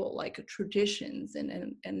actual like traditions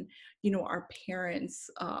and you know, our parents'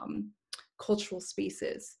 cultural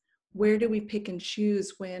spaces, where do we pick and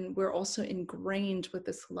choose when we're also ingrained with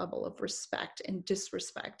this level of respect and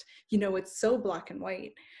disrespect? You know, it's so black and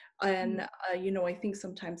white. And, you know, I think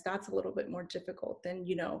sometimes that's a little bit more difficult than,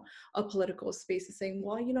 you know, a political space is saying,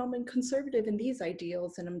 well, you know, I'm conservative in these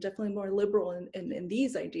ideals, and I'm definitely more liberal in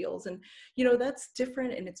these ideals. And, you know, that's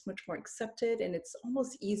different, and it's much more accepted, and it's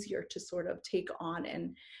almost easier to sort of take on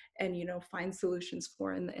and, you know, find solutions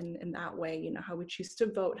for in that way, you know, how we choose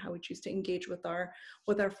to vote, how we choose to engage with our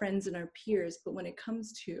friends and our peers. But when it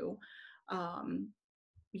comes to,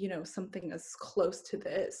 you know, something as close to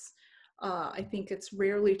this, I think it's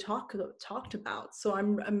rarely talked about. So I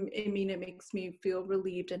mean, it makes me feel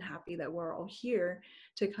relieved and happy that we're all here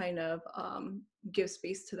to kind of give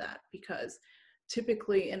space to that, because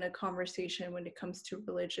typically in a conversation when it comes to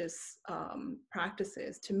religious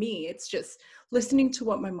practices, to me, it's just listening to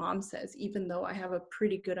what my mom says, even though I have a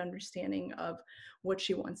pretty good understanding of what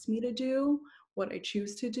she wants me to do, what I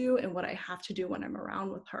choose to do, and what I have to do when I'm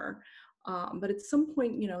around with her. But at some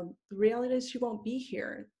point, you know, the reality is she won't be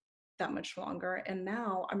here that much longer. And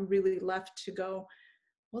now I'm really left to go,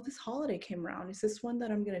 well, this holiday came around. Is this one that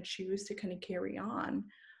I'm going to choose to kind of carry on?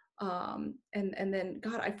 And then,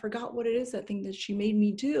 God, I forgot what it is, that thing that she made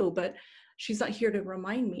me do, but she's not here to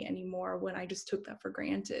remind me anymore when I just took that for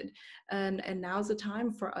granted. And now's the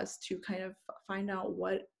time for us to kind of find out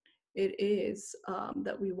what it is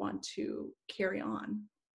that we want to carry on.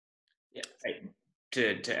 Yeah.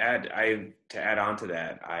 To add on to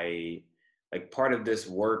that, I like part of this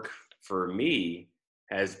work for me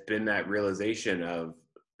has been that realization of,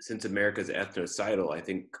 since America's ethnocidal, I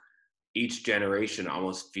think each generation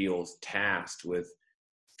almost feels tasked with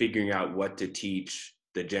figuring out what to teach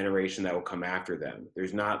the generation that will come after them.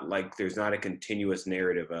 There's not a continuous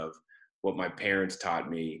narrative of what my parents taught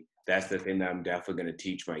me. That's the thing that I'm definitely going to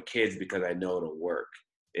teach my kids because I know it'll work.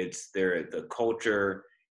 It's there, the culture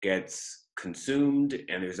gets consumed,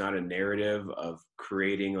 and there's not a narrative of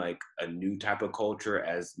creating like a new type of culture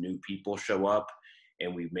as new people show up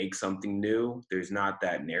and we make something new. There's not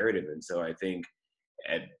that narrative. And so I think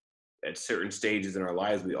at certain stages in our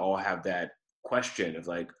lives, we all have that question of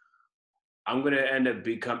like, I'm going to end up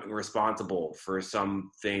becoming responsible for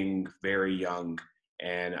something very young,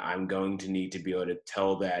 and I'm going to need to be able to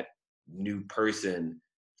tell that new person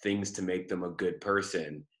things to make them a good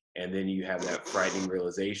person. And then you have that frightening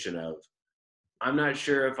realization of, I'm not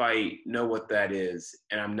sure if I know what that is,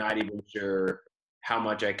 and I'm not even sure how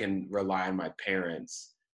much I can rely on my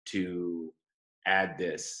parents to add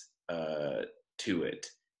this to it.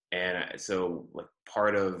 And so, like,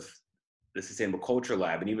 part of the Sustainable Culture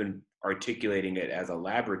Lab, and even articulating it as a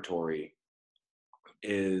laboratory,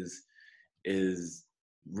 is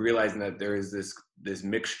realizing that there is this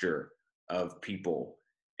mixture of people,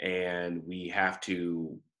 and we have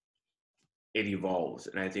to, it evolves.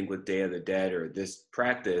 And I think with Day of the Dead, or this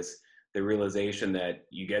practice, the realization that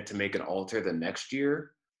you get to make an altar the next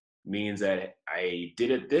year means that I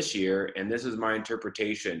did it this year and this is my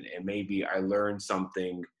interpretation, and maybe I learned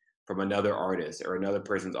something from another artist or another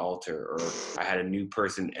person's altar, or I had a new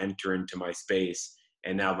person enter into my space,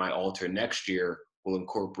 and now my altar next year will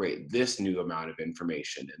incorporate this new amount of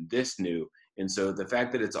information and this new. And so the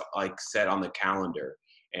fact that it's like set on the calendar,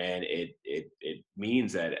 and it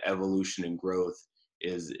means that evolution and growth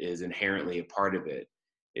is inherently a part of it,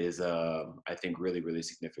 is I think really, really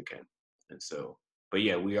significant. And so, but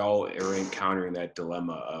yeah, we all are encountering that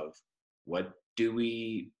dilemma of, what do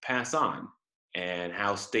we pass on, and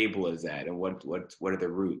how stable is that, and what are the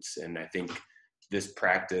roots? And I think this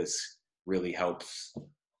practice really helps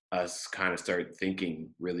us kind of start thinking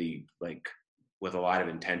really, like, with a lot of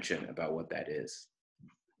intention about what that is.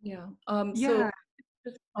 Yeah. Yeah.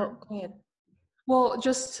 Oh, go ahead. Well,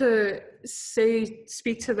 just to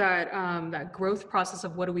speak to that that growth process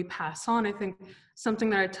of what do we pass on, I think something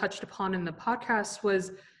that I touched upon in the podcast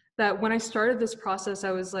was that when I started this process,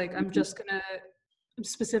 I was like, I'm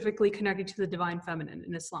specifically connected to the divine feminine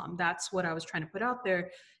in Islam. That's what I was trying to put out there.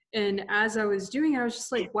 And as I was doing it, I was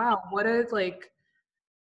just like, wow, what a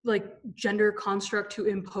like gender construct to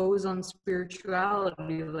impose on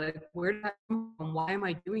spirituality. Like, where did that come from? Why am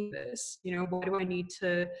I doing this? You know, why do I need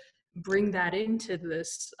to bring that into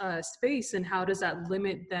this space, and how does that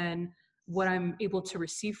limit then what I'm able to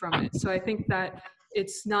receive from it? So I think that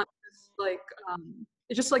it's not just like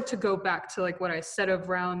it's just like, to go back to like what I said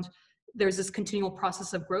around, there's this continual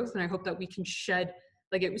process of growth, and I hope that we can shed,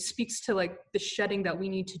 like, it speaks to like the shedding that we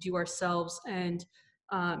need to do ourselves, and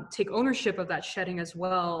take ownership of that shedding as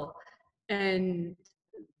well, and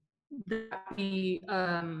that be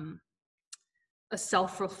a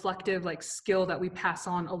self-reflective like skill that we pass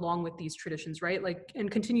on along with these traditions, right? Like,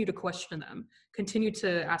 and continue to question them, continue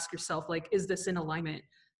to ask yourself, like, is this in alignment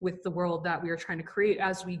with the world that we are trying to create,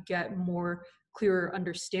 as we get more clearer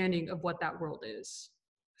understanding of what that world is,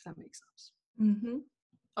 if that makes sense.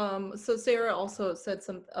 Mm-hmm. So Sarah also said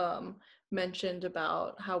mentioned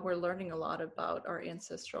about how we're learning a lot about our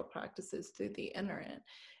ancestral practices through the internet.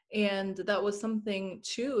 And that was something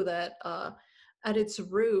too that at its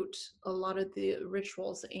root, a lot of the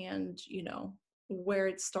rituals and, where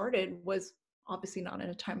it started was obviously not in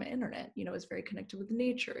a time of internet. It's very connected with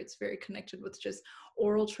nature. It's very connected with just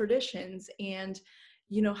oral traditions. And,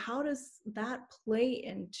 how does that play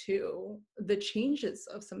into the changes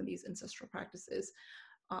of some of these ancestral practices?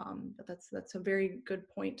 But that's a very good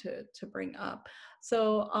point to bring up.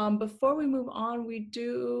 So before we move on, we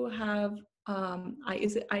do have,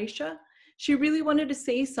 is it Aisha? She really wanted to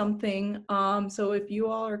say something. So if you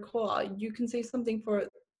all are cool, you can say something for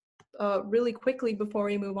really quickly before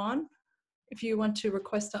we move on, if you want to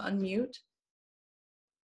request to unmute.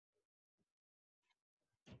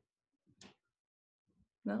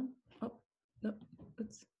 No? Oh, no.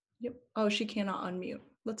 Yep. Oh, she cannot unmute.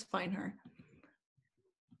 Let's find her.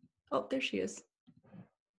 Oh, there she is.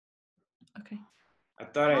 Okay. I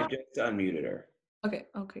thought I just unmuted her. Okay,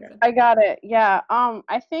 good. I got it. Yeah.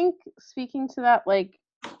 I think speaking to that, like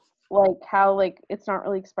how like it's not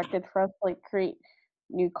really expected for us to like create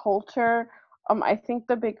new culture. I think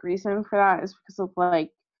the big reason for that is because of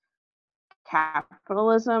like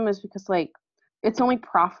capitalism, is because like it's only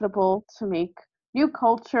profitable to make new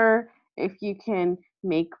culture if you can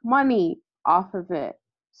make money off of it.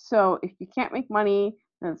 So if you can't make money,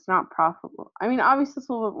 then it's not profitable. I mean, obviously it's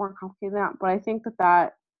a little bit more complicated than that, but I think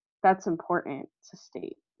that's important to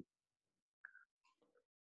state.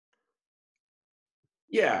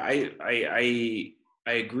 Yeah, I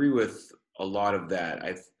agree with a lot of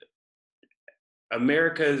that.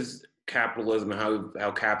 America's capitalism,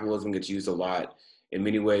 how capitalism gets used a lot, in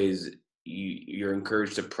many ways, you're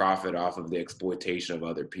encouraged to profit off of the exploitation of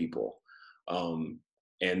other people,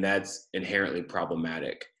 and that's inherently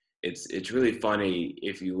problematic. It's really funny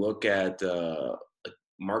if you look at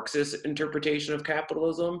Marxist interpretation of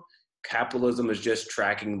capitalism. Capitalism is just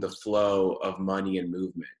tracking the flow of money and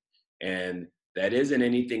movement, and that isn't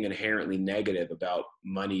anything inherently negative about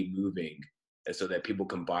money moving, so that people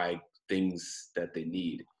can buy things that they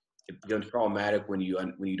need. It becomes problematic when you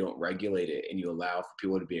don't regulate it and you allow for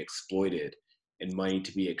people to be exploited and money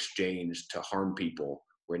to be exchanged to harm people,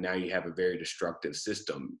 where now you have a very destructive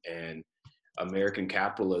system. And American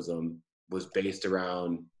capitalism was based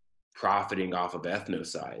around profiting off of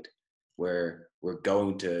ethnocide, where we're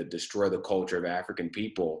going to destroy the culture of African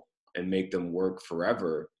people and make them work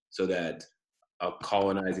forever so that a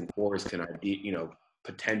colonizing force can,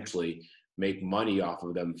 potentially make money off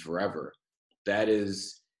of them forever. That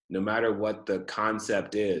is, no matter what the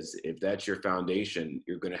concept is, if that's your foundation,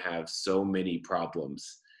 you're going to have so many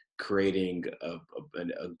problems creating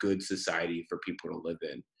a good society for people to live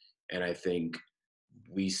in. And I think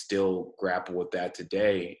we still grapple with that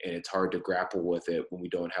today, and it's hard to grapple with it when we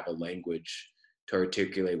don't have a language to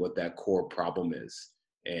articulate what that core problem is.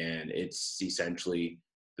 And it's essentially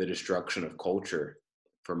the destruction of culture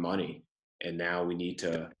for money. And now we need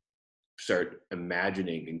to start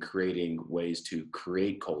imagining and creating ways to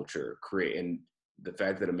create culture, and the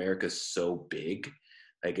fact that America is so big,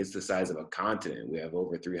 like it's the size of a continent. We have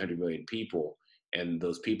over 300 million people, and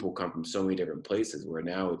those people come from so many different places, where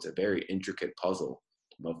now it's a very intricate puzzle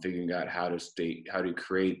about figuring out how to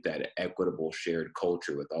create that equitable shared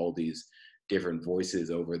culture with all these different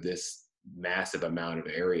voices over this massive amount of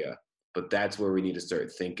area. But that's where we need to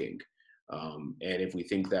start thinking. And if we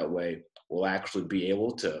think that way, we'll actually be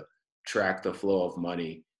able to track the flow of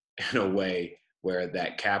money in a way where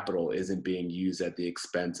that capital isn't being used at the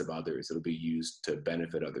expense of others. It'll be used to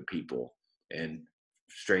benefit other people. And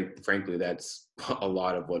frankly, that's a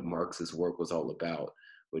lot of what Marx's work was all about,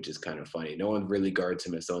 which is kind of funny. No one really regards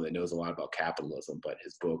him as someone that knows a lot about capitalism, but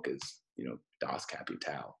his book is, Das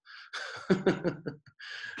Kapital.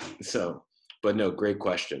 So, but no, great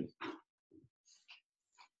question.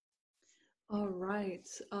 All right.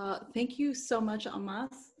 Thank you so much, Almas.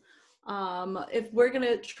 If we're going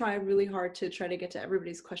to try really hard to try to get to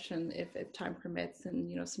everybody's question, if time permits,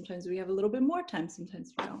 and sometimes we have a little bit more time,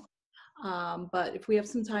 sometimes we don't. But if we have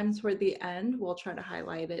some time toward the end, we'll try to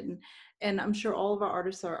highlight it. And I'm sure all of our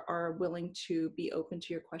artists are willing to be open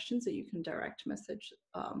to your questions, that you can direct message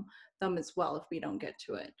them as well if we don't get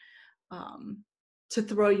to it. To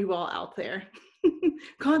throw you all out there,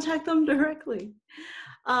 contact them directly.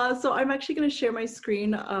 So I'm actually going to share my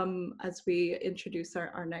screen as we introduce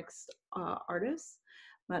our next artist,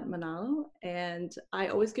 Matt Manalo. And I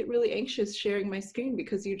always get really anxious sharing my screen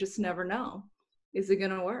because you just never know. Is it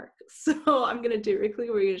going to work? So I'm going to do it quickly.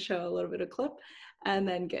 We're going to show a little bit of clip and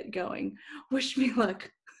then get going. Wish me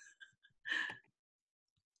luck.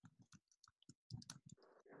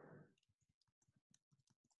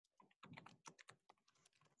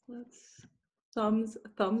 Let's thumbs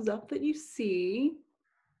up that you see.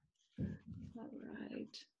 All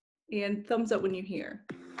right. And thumbs up when you hear.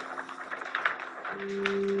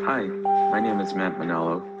 Hi, my name is Matt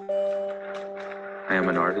Manalo. I am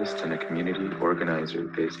an artist and a community organizer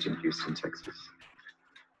based in Houston, Texas.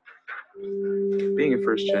 Being a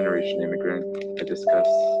first-generation immigrant, I discuss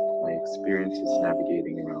my experiences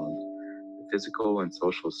navigating around the physical and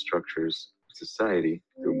social structures of society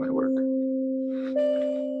through my work.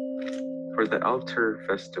 For the Altar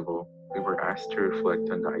Festival, we were asked to reflect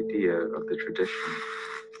on the idea of the tradition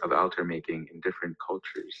of altar making in different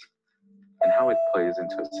cultures, and how it plays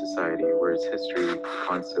into a society where its history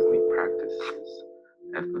constantly practices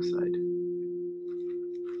ethnocide.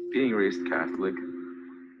 Being raised Catholic,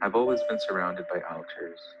 I've always been surrounded by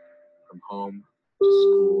altars, from home to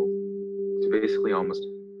school to basically almost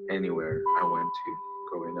anywhere I went to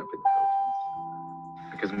growing up in the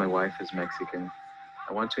Philippines. Because my wife is Mexican,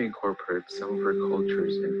 I want to incorporate some of her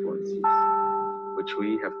culture's influences, which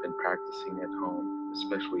we have been practicing at home,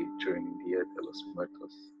 especially during Dia de los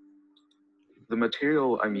Muertos. The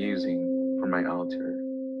material I'm using for my altar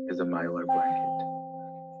is a mylar blanket.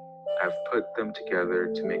 I've put them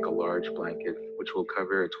together to make a large blanket which will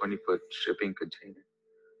cover a 20-foot shipping container.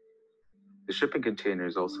 The shipping container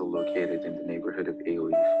is also located in the neighborhood of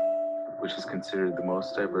A-Leaf, which is considered the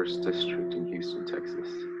most diverse district in Houston, Texas.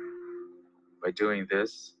 By doing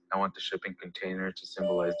this, I want the shipping container to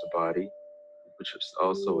symbolize the body, which is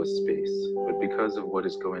also a space, but because of what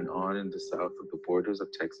is going on in the south of the borders of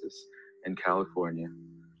Texas and California,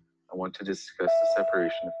 I want to discuss the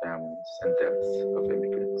separation of families and deaths of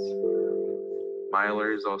immigrants.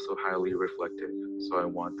 Mylar is also highly reflective, so I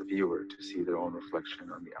want the viewer to see their own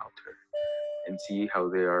reflection on the altar and see how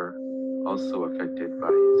they are also affected by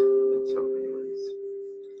it in so many ways.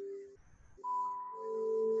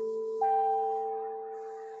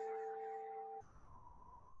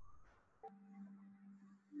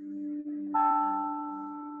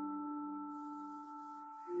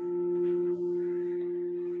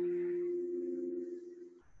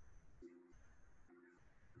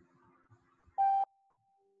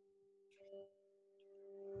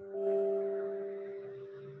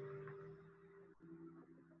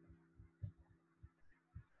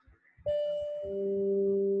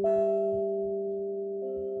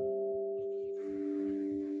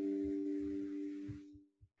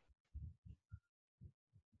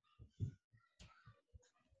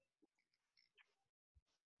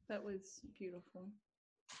 That was beautiful.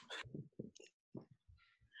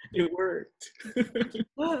 It worked.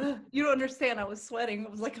 You don't understand. I was sweating. I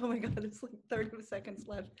was like, oh my God, it's like 30 seconds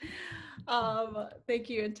left.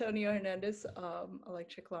 Thank you, Antonio Hernandez,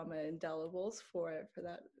 Electric Llama Indelibles for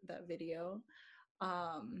that video.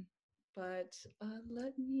 But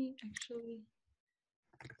let me actually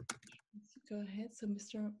go ahead. So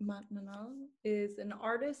Mr. Matt Manalo is an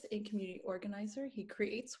artist and community organizer. He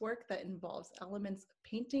creates work that involves elements of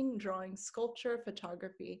painting, drawing, sculpture,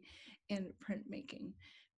 photography, and printmaking.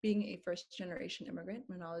 Being a first-generation immigrant,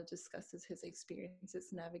 Manalo discusses his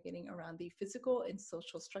experiences navigating around the physical and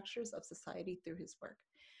social structures of society through his work.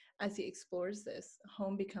 As he explores this,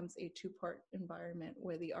 home becomes a two-part environment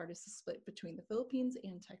where the artist is split between the Philippines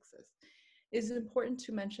and Texas. It is important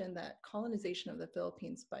to mention that colonization of the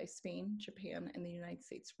Philippines by Spain, Japan, and the United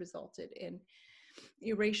States resulted in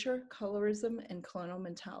erasure, colorism, and colonial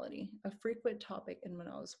mentality, a frequent topic in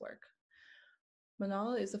Manalo's work.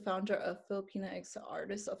 Manalo is the founder of Filipinix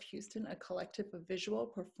Artists of Houston, a collective of visual,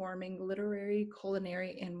 performing, literary,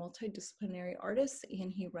 culinary, and multidisciplinary artists,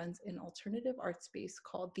 and he runs an alternative art space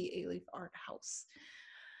called the A-Leaf Art House.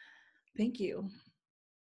 Thank you.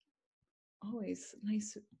 Always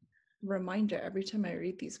nice reminder every time I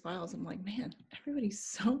read these files. I'm like, man, everybody's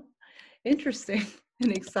so interesting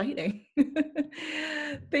and exciting.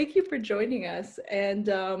 Thank you for joining us. And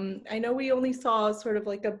I know we only saw sort of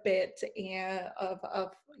like a bit of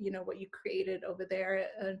what you created over there.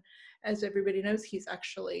 And as everybody knows, he's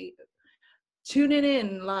actually tuning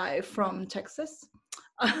in live from Texas.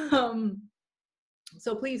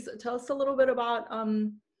 So please tell us a little bit about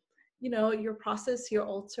your process, your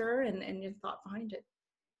altar, and your thought behind it.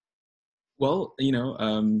 Well,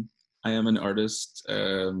 I am an artist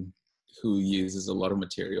who uses a lot of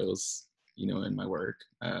materials, in my work.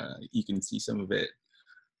 You can see some of it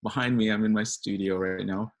behind me. I'm in my studio right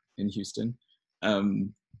now in Houston.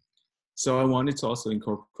 So I wanted to also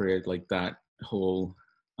incorporate like that whole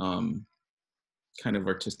kind of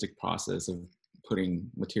artistic process of putting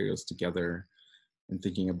materials together and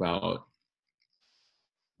thinking about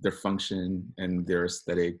their function and their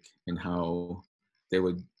aesthetic and how they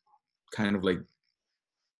would kind of like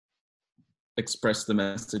express the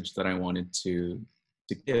message that I wanted to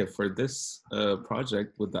give for this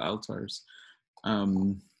project with the altars.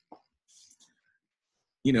 Like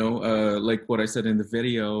what I said in the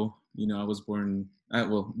video, I was born,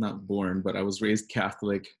 well, not born, but I was raised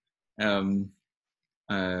Catholic.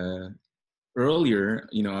 Earlier,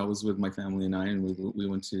 I was with my family and we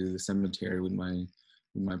went to the cemetery with my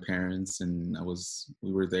parents, and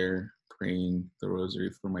we were there praying the rosary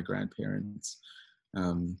for my grandparents.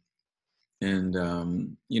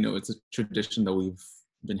 It's a tradition that we've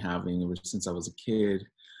been having ever since I was a kid.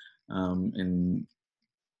 And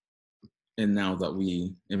now that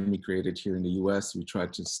we immigrated here in the US, we try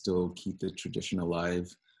to still keep the tradition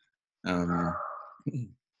alive. And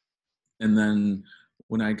then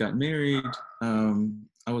when I got married,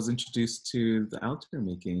 I was introduced to the altar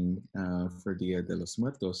making for Dia de los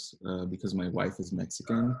Muertos because my wife is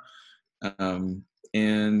Mexican.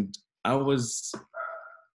 And I was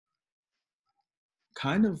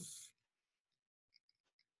kind of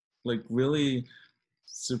like really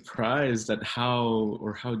surprised at how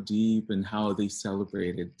deep and how they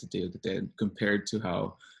celebrated the Day of the Dead compared to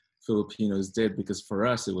how Filipinos did, because for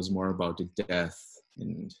us it was more about the death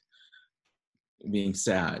and being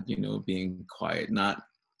sad, being quiet, not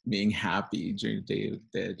being happy during the Day of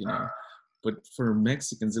the Dead, But for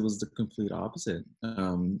Mexicans, it was the complete opposite.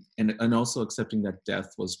 And also accepting that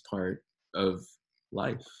death was part of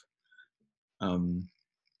life.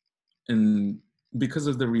 And because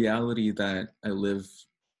of the reality that I live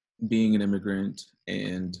being an immigrant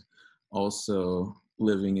and also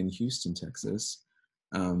living in Houston, Texas,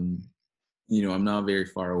 I'm not very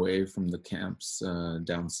far away from the camps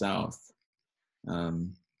down south.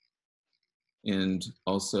 And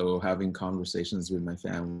also having conversations with my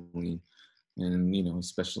family and,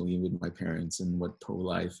 especially with my parents and what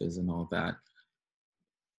pro-life is and all that.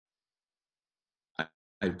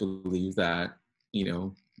 I believe that,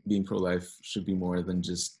 being pro-life should be more than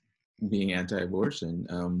just being anti-abortion.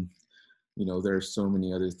 There are so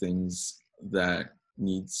many other things that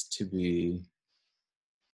needs to be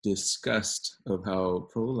discussed of how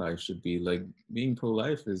pro-life should be. Like being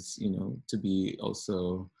pro-life is, to be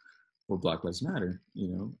also for Black Lives Matter,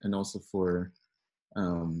 and also for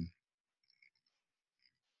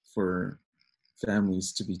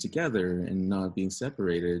families to be together and not being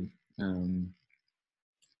separated.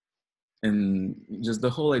 And just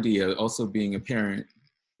the whole idea, also being a parent,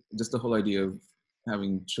 just the whole idea of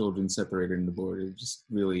having children separated in the border just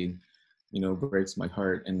really breaks my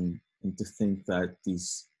heart, and to think that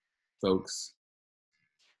these folks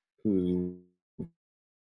who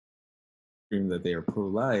claim that they are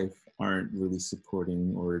pro-life aren't really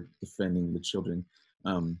supporting or defending the children,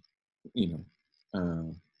 um, you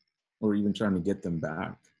know, or even trying to get them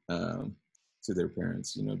back to their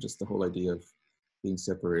parents. Just the whole idea of being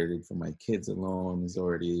separated from my kids alone is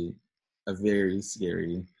already a very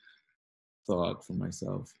scary thought for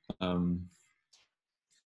myself.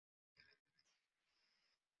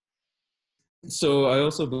 So I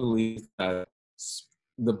also believe that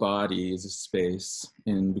the body is a space,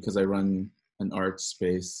 and because I run an art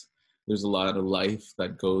space, there's a lot of life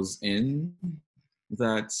that goes in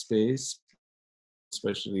that space,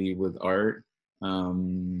 especially with art.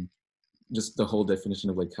 Just the whole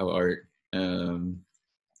definition of like how art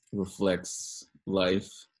reflects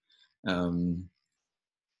life.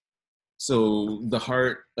 So the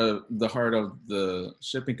heart of the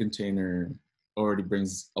shipping container already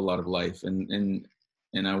brings a lot of life, and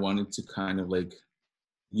I wanted to kind of like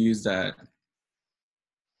use that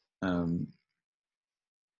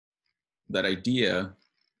that idea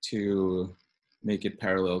to make it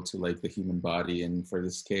parallel to like the human body, and for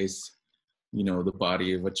this case, the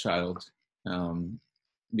body of a child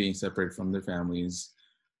being separated from their families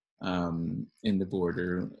in the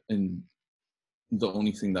border, and the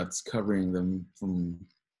only thing that's covering them from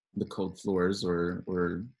the cold floors or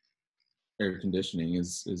air conditioning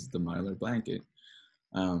is the mylar blanket.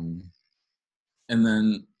 And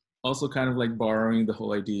then also kind of like borrowing the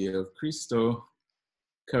whole idea of Cristo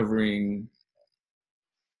covering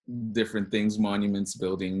different things, monuments,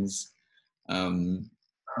 buildings,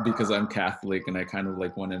 because I'm Catholic and I kind of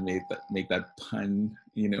like want to make that pun,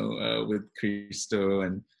 with Cristo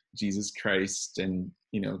and Jesus Christ, and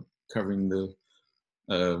covering the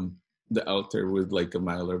altar with like a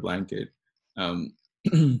mylar blanket, and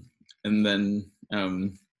then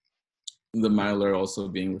the mylar also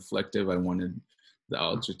being reflective. I wanted the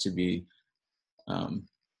altar to be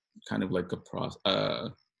kind of like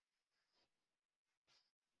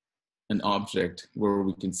an object where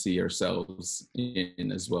we can see ourselves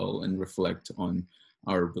in as well, and reflect on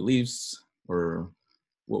our beliefs or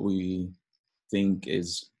what we think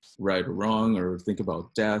is right or wrong, or think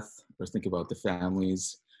about death, or think about the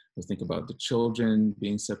families, or think about the children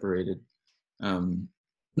being separated.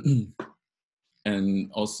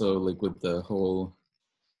 And also like with the whole,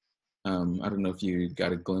 I don't know if you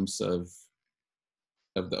got a glimpse of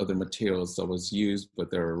the other materials that was used,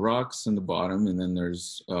 but there are rocks in the bottom, and then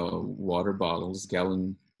there's water bottles,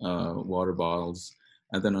 gallon water bottles,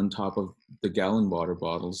 and then on top of the gallon water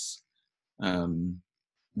bottles,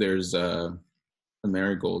 there's a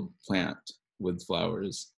marigold plant with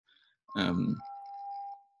flowers.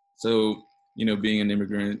 So, being an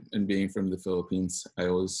immigrant and being from the Philippines, I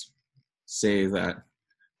always say that,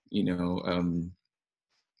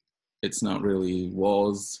 it's not really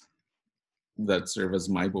walls that serve as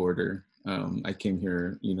my border. I came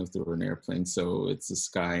here, through an airplane, so it's the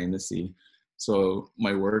sky and the sea. So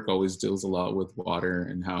my work always deals a lot with water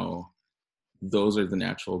and how those are the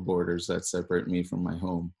natural borders that separate me from my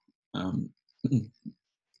home. And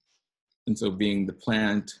so being the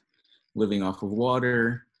plant, living off of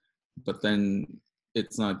water, but then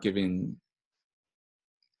it's not giving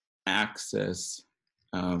access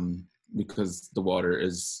because the water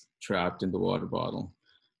is trapped in the water bottle.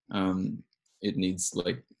 It needs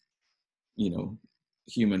like,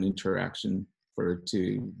 human interaction for it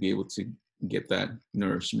to be able to get that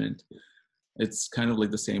nourishment. It's kind of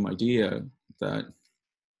like the same idea that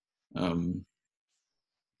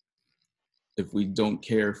if we don't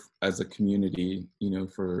care as a community,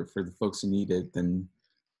 for the folks who need it, then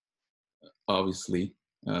obviously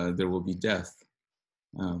there will be death.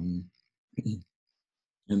 And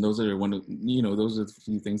those are those are the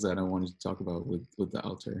few things that I wanted to talk about with the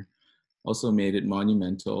altar. Also made it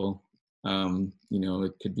monumental.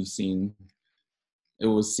 It could be seen. It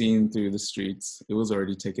was seen through the streets. It was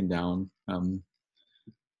already taken down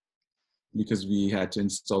because we had to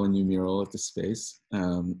install a new mural at the space.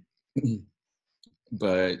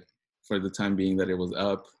 But for the time being that it was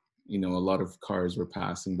up, a lot of cars were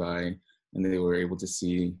passing by, and they were able to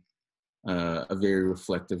see a very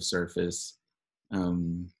reflective surface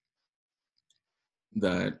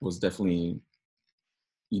that was definitely,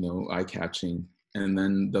 eye-catching. And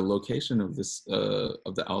then the location of this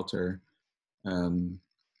of the altar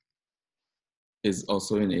is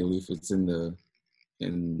also in A-Leaf. It's in the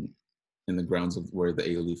grounds of where the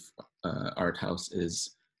A-Leaf art house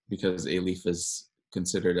is, because A-Leaf is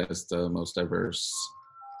considered as the most diverse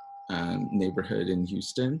neighborhood in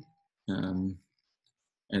Houston. And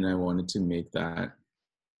I wanted to make that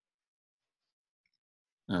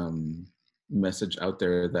message out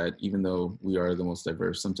there that even though we are the most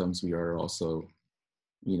diverse, sometimes we are also,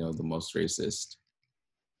 you know, the most racist.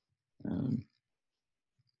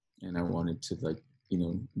 And I wanted to, like, you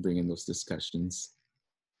know, bring in those discussions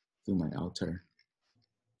through my altar.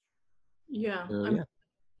 Yeah, So, yeah.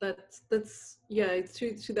 that's yeah,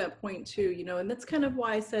 to that point too, you know, and that's kind of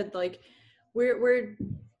why I said, like, we're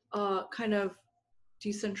kind of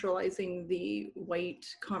decentralizing the white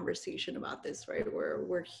conversation about this, right?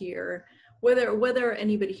 We're here, whether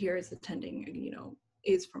anybody here is attending, you know,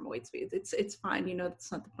 is from a white space, it's fine, you know,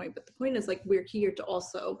 that's not the point. But the point is, like, we're here to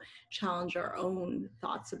also challenge our own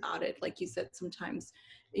thoughts about it. Like you said, sometimes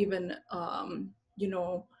even you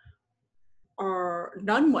know, our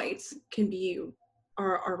non-whites can be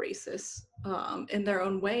are racist in their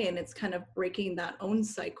own way, and it's kind of breaking that own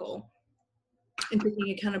cycle and taking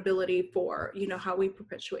accountability for, you know, how we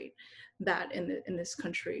perpetuate that in this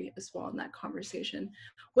country as well, in that conversation.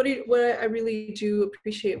 What I really do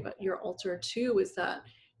appreciate about your altar too is that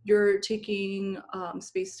you're taking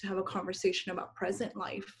space to have a conversation about present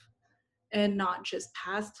life and not just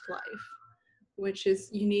past life, which is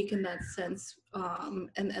unique in that sense.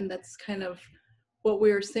 And that's kind of what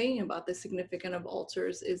we're saying about the significance of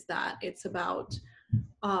altars, is that it's about,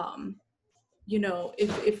 you know,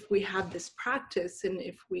 if we have this practice and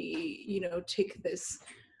if we, you know, take this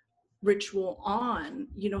ritual on,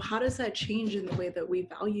 you know, how does that change in the way that we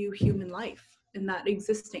value human life and that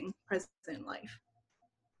existing present life?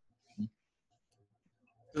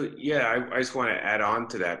 So, yeah, I just want to add on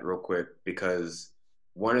to that real quick, because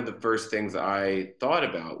one of the first things I thought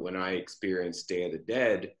about when I experienced Day of the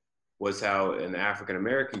Dead was how in the African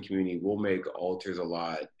American community, we'll make altars a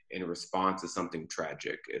lot in response to something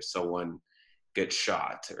tragic. If someone gets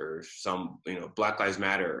shot or some, you know, Black Lives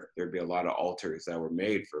Matter, there'd be a lot of altars that were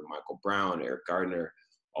made for Michael Brown, Eric Gardner,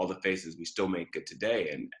 all the faces we still make it today.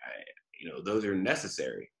 And, you know, those are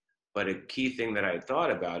necessary. But a key thing that I thought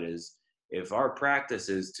about is, if our practice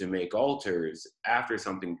is to make altars after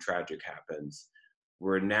something tragic happens,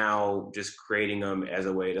 we're now just creating them as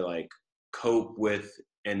a way to, like, cope with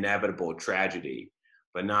inevitable tragedy,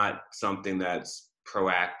 but not something that's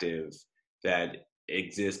proactive, that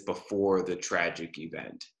exists before the tragic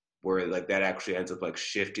event, where, like, that actually ends up, like,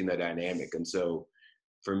 shifting the dynamic. And so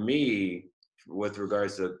for me, with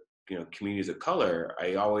regards to, you know, communities of color,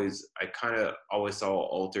 I kind of always saw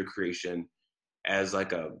altar creation as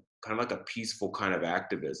like a kind of like a peaceful kind of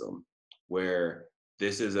activism, where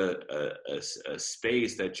this is a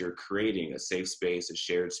space that you're creating, a safe space, a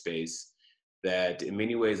shared space, that in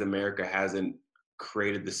many ways America hasn't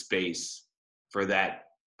created the space for that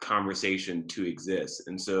conversation to exist.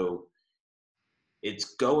 And so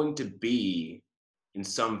it's going to be, in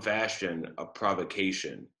some fashion, a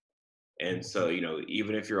provocation. And so, you know,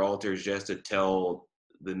 even if your altar is just to tell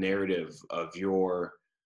the narrative of your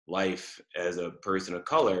life as a person of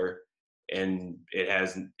color, and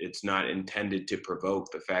it's not intended to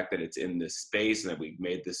provoke, the fact that it's in this space and that we've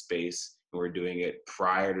made this space and we're doing it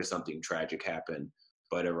prior to something tragic happen,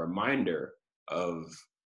 but a reminder of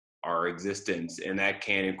our existence, and that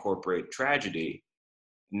can incorporate tragedy.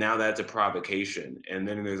 Now that's a provocation. And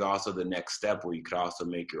then there's also the next step, where you could also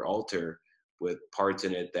make your altar with parts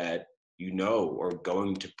in it that, you know, are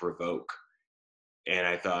going to provoke. And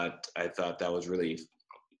I thought that was really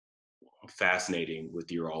fascinating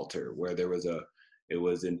with your altar, where it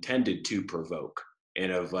was intended to provoke,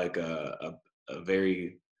 and of like a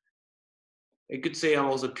very, I could say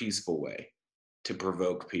almost a peaceful way, to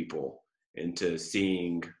provoke people into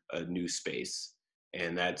seeing a new space.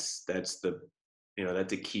 And that's the, you know,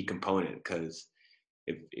 that's a key component, because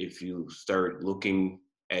if you start looking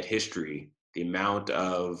at history, the amount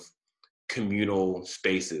of communal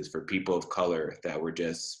spaces for people of color that were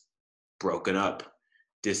just broken up,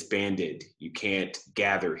 disbanded. You can't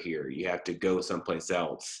gather here. You have to go someplace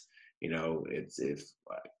else. You know,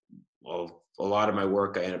 well, a lot of my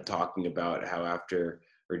work, I end up talking about how after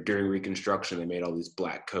or during Reconstruction, they made all these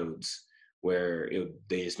black codes where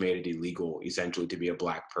they just made it illegal, essentially, to be a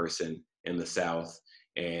black person in the South.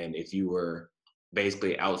 And if you were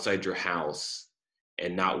basically outside your house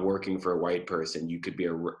and not working for a white person, you could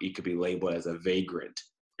be labeled as a vagrant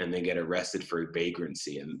and then get arrested for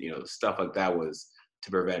vagrancy. And, you know, stuff like that was to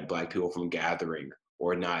prevent black people from gathering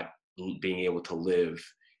or not being able to live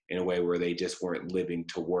in a way where they just weren't living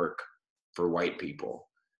to work for white people.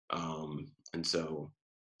 And so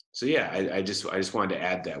yeah, I just wanted to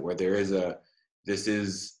add that, where this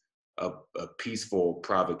is a peaceful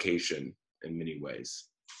provocation in many ways.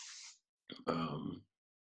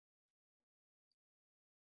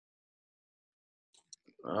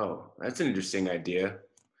 Oh, that's an interesting idea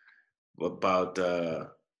about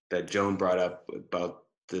that Joan brought up about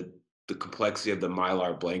the complexity of the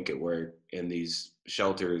Mylar blanket, where in these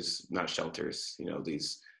shelters, not shelters, you know,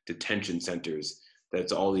 these detention centers,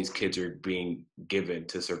 that's all these kids are being given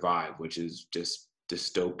to survive, which is just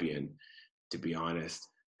dystopian, to be honest.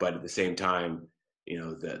 But at the same time, you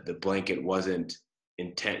know, the blanket wasn't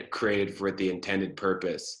created for the intended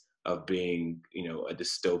purpose of being, you know, a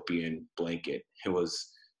dystopian blanket. It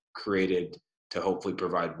was created to hopefully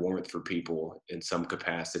provide warmth for people in some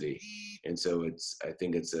capacity. And so I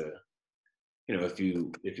think it's a, you know, if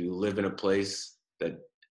you live in a place that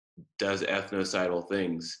does ethnocidal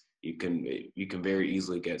things, you can very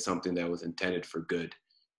easily get something that was intended for good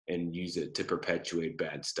and use it to perpetuate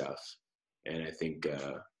bad stuff. And I think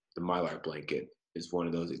the Mylar blanket is one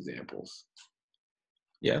of those examples.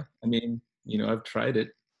 Yeah, I mean, you know, I've tried it.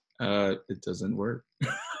 It doesn't work,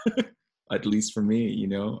 at least for me. You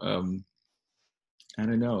know, I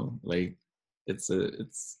don't know. Like, it's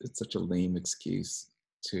such a lame excuse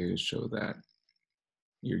to show that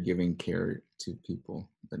you're giving care to people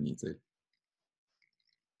that needs it.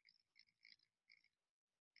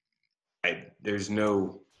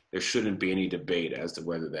 There shouldn't be any debate as to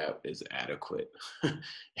whether that is adequate.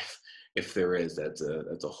 if there is, that's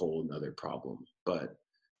a whole nother problem. But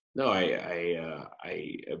no, I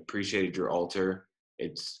appreciated your altar.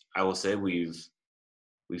 I will say we've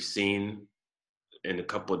seen in a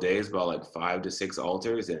couple of days about like 5 to 6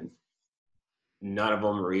 altars, and none of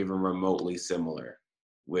them are even remotely similar,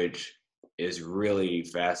 which is really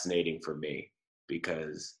fascinating for me,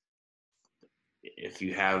 because if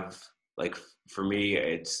you have, like, for me,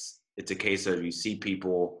 it's a case of, you see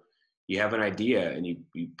people, you have an idea and you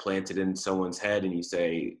plant it in someone's head and you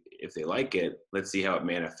say, if they like it, let's see how it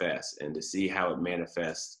manifests. And to see how it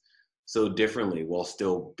manifests so differently while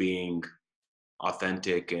still being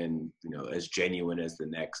authentic and, you know, as genuine as the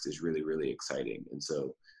next is really, really exciting. And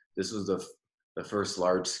so this was the first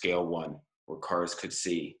large scale one where cars could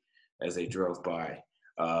see as they drove by.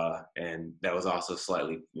 And that was also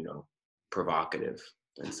slightly, you know, provocative.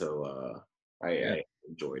 And so I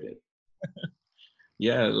enjoyed it.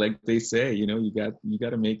 Yeah, like they say, you know, you got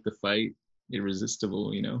to make the fight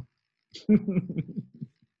irresistible, you know.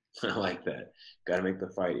 I like that. Got to make the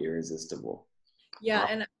fight irresistible. Yeah,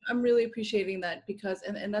 and I'm really appreciating that, because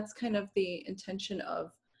and that's kind of the intention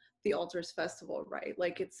of the Altars Festival, right?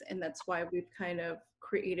 Like and that's why we've kind of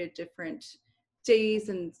created different days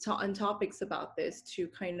and topics about this, to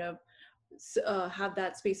kind of have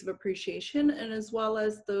that space of appreciation, and as well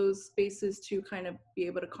as those spaces to kind of be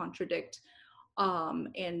able to contradict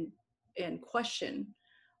and question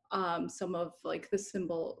some of like the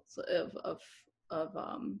symbols of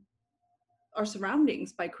our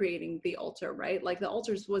surroundings by creating the altar, right? Like the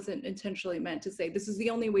altars wasn't intentionally meant to say this is the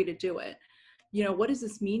only way to do it. You know, what does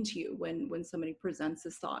this mean to you when somebody presents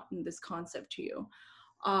this thought and this concept to you?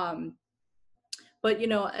 But you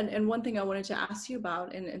know, and one thing I wanted to ask you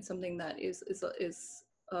about, and something that is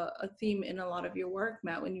a theme in a lot of your work,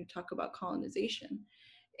 Matt, when you talk about colonization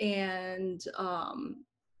and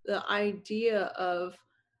the idea of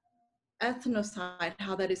ethnocide,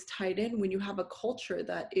 how that is tied in when you have a culture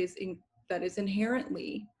that is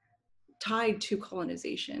inherently tied to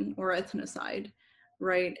colonization or ethnocide,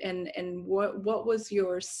 right? And what was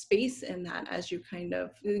your space in that, as you kind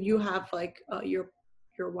of, you have like your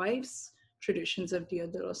wife's traditions of Dia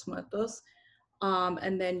de los Muertos,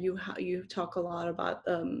 and then you talk a lot about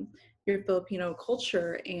your Filipino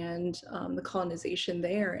culture and the colonization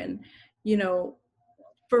there. And you know,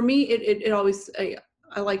 for me, it always,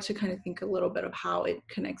 I like to kind of think a little bit of how it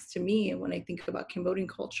connects to me. And when I think about Cambodian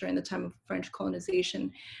culture in the time of French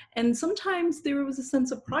colonization, and sometimes there was a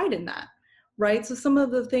sense of pride in that, right? So some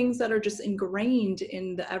of the things that are just ingrained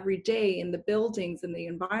in the everyday, in the buildings, in the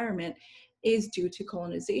environment, is due to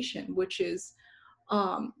colonization, which is,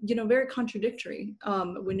 you know, very contradictory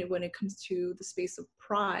when it comes to the space of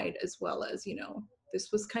pride, as well as, you know,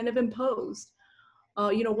 this was kind of imposed.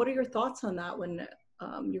 You know, what are your thoughts on that when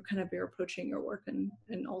you're approaching your work in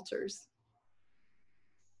altars?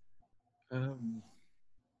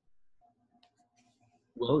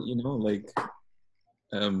 Well, you know, like,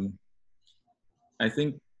 I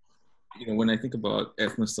think, you know, when I think about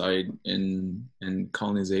ethnocide and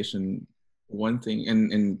colonization, one thing,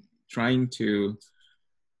 and trying to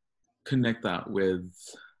connect that with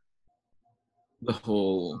the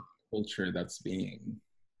whole culture that's being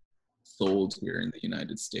sold here in the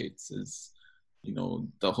United States, is, you know,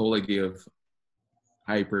 the whole idea of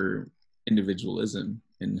hyper individualism,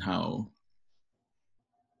 and how,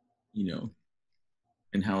 you know,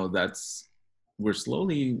 and how that's, we're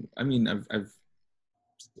slowly, I mean,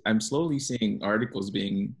 I'm slowly seeing articles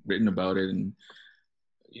being written about it, and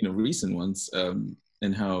recent ones,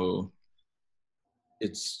 and how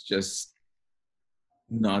it's just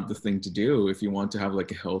not the thing to do if you want to have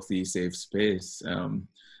like a healthy, safe space.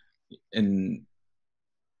 And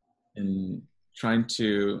trying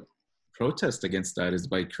to protest against that is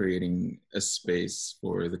by creating a space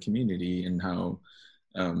for the community,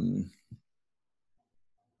 um,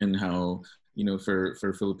 and how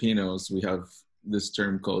for Filipinos we have this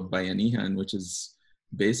term called bayanihan, which is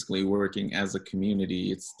basically working as a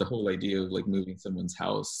community. It's the whole idea of like moving someone's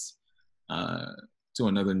house to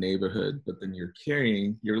another neighborhood, but then you're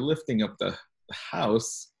lifting up the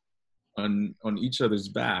house on each other's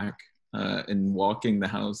back, and walking the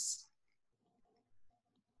house,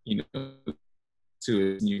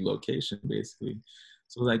 to a new location, basically.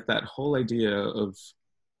 So like that whole idea of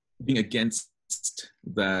being against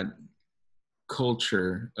that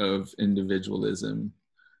culture of individualism,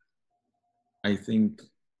 I think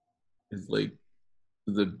is like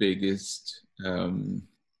the biggest, for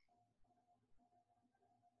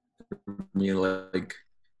me, like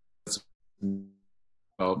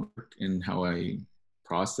in how I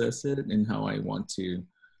process it and how I want to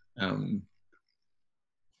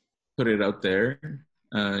put it out there,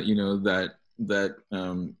 that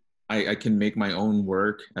I can make my own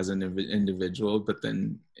work as an individual, but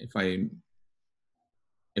then if I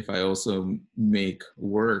also make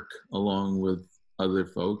work along with other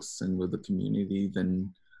folks and with the community,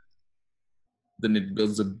 then it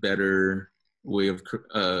builds a better way of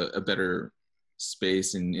a better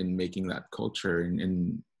space in making that culture,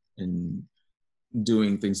 and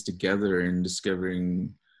doing things together and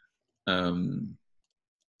discovering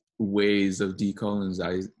ways of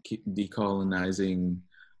decolonizing,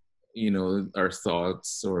 our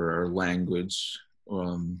thoughts or our language,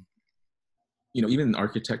 even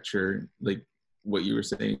architecture, like what you were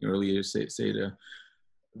saying earlier, Seda,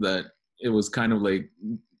 that it was kind of like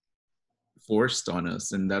forced on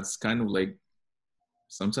us, and that's kind of like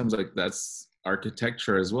sometimes like that's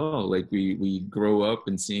architecture as well. Like we grow up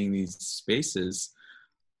in seeing these spaces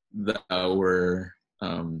that were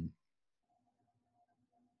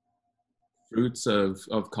fruits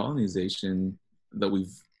of colonization that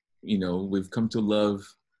we've come to love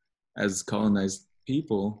as colonized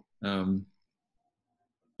people, and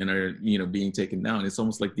are being taken down. It's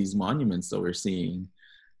almost like these monuments that we're seeing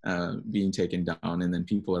being taken down, and then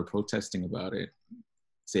people are protesting about it,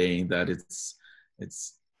 saying that it's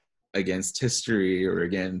against history or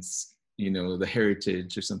against the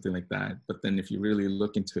heritage or something like that. But then if you really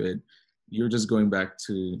look into it, you're just going back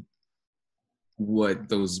to what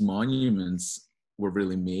those monuments were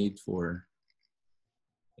really made for,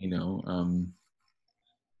 and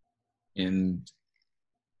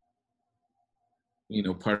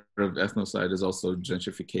part of ethnocide is also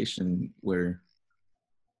gentrification, where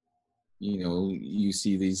you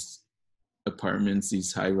see these apartments,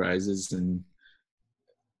 these high rises, and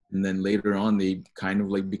then later on they kind of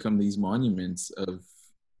like become these monuments of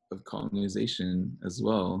colonization as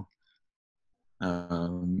well,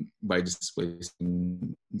 by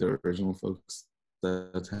displacing the original folks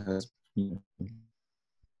that's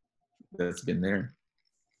been there.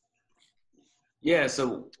 Yeah,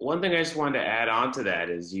 so one thing I just wanted to add on to that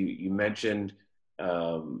is you mentioned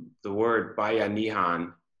the word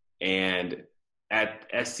bayanihan, and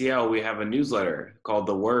at STL we have a newsletter called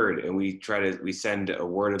The Word, and we send a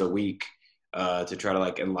word of the week to try to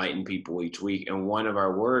like enlighten people each week, and one of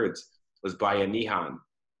our words was bayanihan,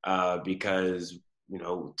 because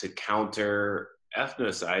to counter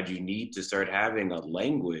ethnocide you need to start having a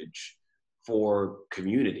language for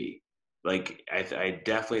community. Like I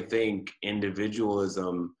definitely think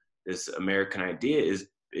individualism, this American idea, is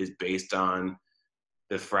based on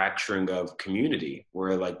the fracturing of community,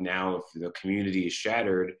 where like now if the community is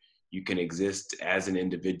shattered, you can exist as an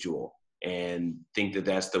individual and think that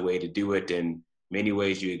that's the way to do it. In many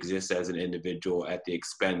ways you exist as an individual at the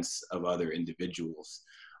expense of other individuals.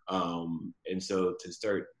 And so to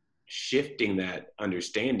start shifting that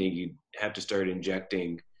understanding, you have to start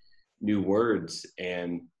injecting new words.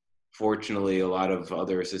 And fortunately, a lot of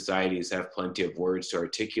other societies have plenty of words to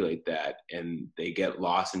articulate that, and they get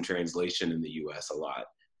lost in translation in the US a lot.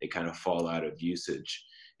 They kind of fall out of usage.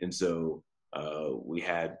 And so we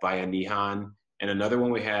had bayanihan, and another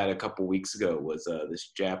one we had a couple weeks ago was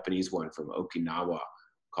this Japanese one from Okinawa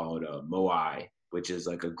called moai, which is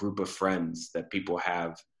like a group of friends that people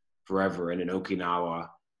have forever. And in Okinawa,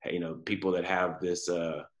 people that have this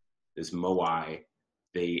moai,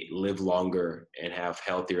 they live longer and have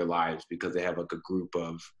healthier lives because they have like a group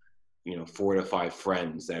of 4 to 5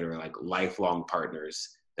 friends that are like lifelong partners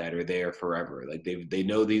that are there forever. Like they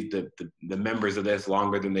know the members of this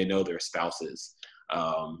longer than they know their spouses.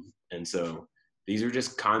 And so these are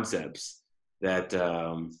just concepts that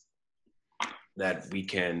that we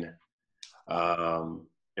can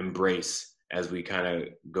embrace as we kind of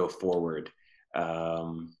go forward.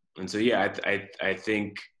 And so, yeah, I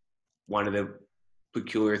think one of the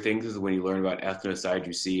peculiar things is when you learn about ethnocide,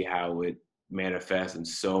 you see how it manifests in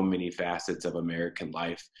so many facets of American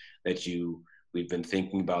life that we've been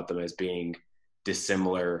thinking about them as being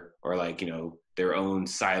dissimilar or like, their own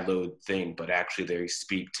siloed thing, but actually they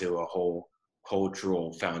speak to a whole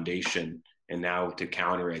cultural foundation. And now to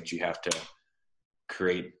counter it, you have to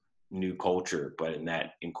create new culture, but in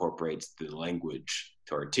that incorporates the language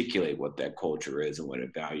to articulate what that culture is and what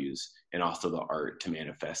it values, and also the art to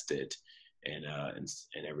manifest it and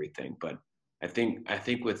everything. But I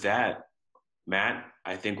think with that, Matt,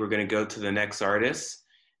 I think we're going to go to the next artist,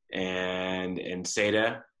 and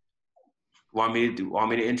Seda, want me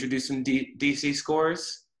to introduce some DC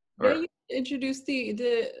scores? Yeah, you introduce the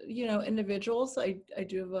individuals. I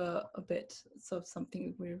do have a bit of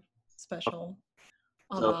something weird special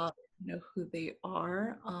about who they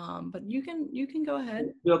are. But you can go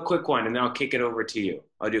ahead. Do a quick one, and then I'll kick it over to you.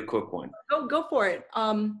 I'll do a quick one. Go for it.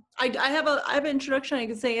 I have an introduction I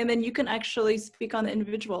can say, and then you can actually speak on the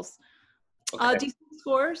individuals. Okay. DC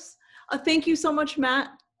scores. Thank you so much, Matt.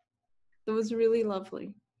 That was really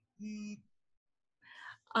lovely.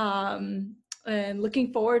 And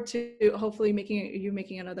looking forward to hopefully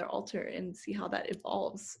making another altar and see how that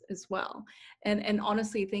evolves as well. And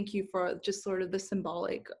honestly, thank you for just sort of the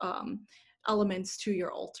symbolic elements to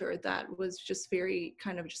your altar that was just very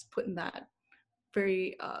kind of just putting that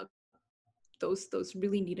very those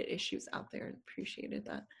really needed issues out there. Appreciated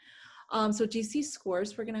that. So DC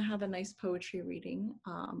Scores, we're going to have a nice poetry reading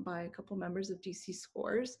by a couple members of DC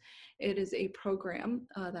Scores. It is a program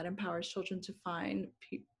that empowers children to find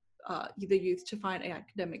the youth to find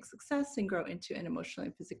academic success and grow into an emotionally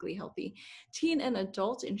and physically healthy teen and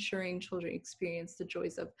adult, ensuring children experience the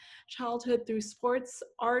joys of childhood through sports,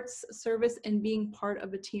 arts, service, and being part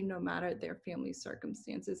of a team no matter their family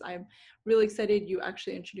circumstances. I'm really excited you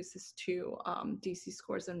actually introduced this to DC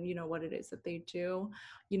Scores and what it is that they do.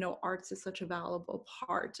 Arts is such a valuable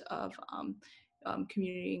part of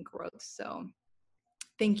community and growth. So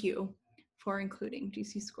thank you for including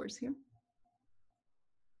DC Scores here.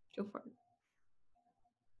 Go for it.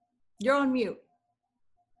 You're on mute.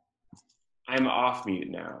 I'm off mute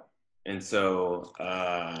now. And so,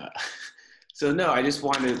 no, I just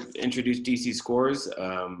wanted to introduce DC Scores.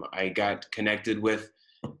 I got connected with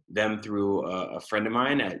them through a friend of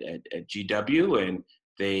mine at GW, and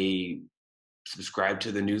they subscribed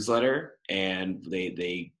to the newsletter, and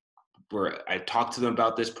I talked to them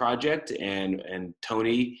about this project, and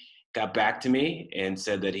Tony got back to me and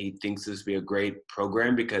said that he thinks this would be a great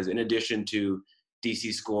program because in addition to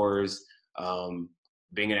DC Scores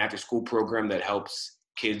being an after-school program that helps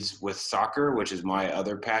kids with soccer, which is my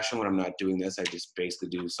other passion when I'm not doing this, I just basically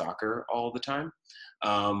do soccer all the time.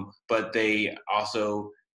 But they also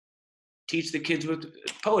teach the kids with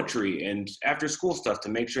poetry and after-school stuff to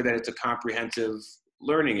make sure that it's a comprehensive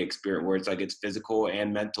learning experience where it's physical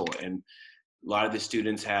and mental. And a lot of the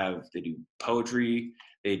students they do poetry,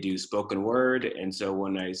 they do spoken word. And so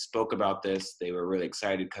when I spoke about this, they were really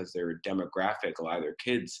excited because their demographic, a lot of their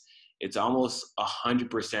kids, it's almost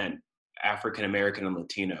 100% African-American and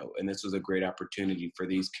Latino. And this was a great opportunity for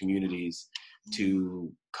these communities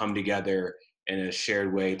to come together in a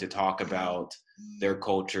shared way to talk about their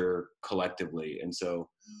culture collectively. And so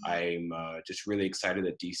I'm just really excited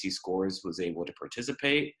that DC Scores was able to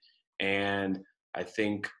participate. And I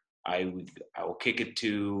think I will kick it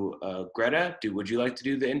to Greta. Would you like to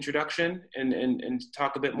do the introduction and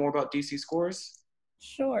talk a bit more about DC Scores?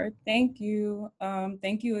 Sure. Thank you.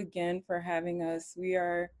 Thank you again for having us. We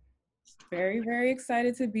are very, very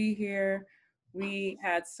excited to be here. We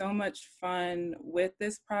had so much fun with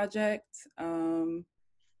this project.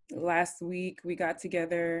 Last week, we got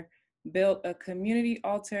together, built a community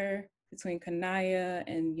altar between Kanaya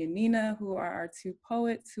and Yanina, who are our two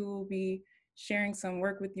poets who will be sharing some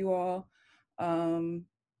work with you all.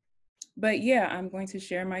 But yeah, I'm going to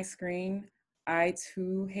share my screen. I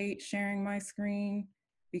too hate sharing my screen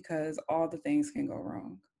because all the things can go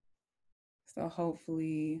wrong. So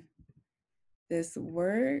hopefully this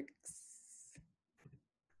works.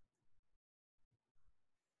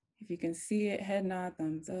 If you can see it, head nod,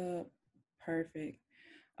 thumbs up. Perfect.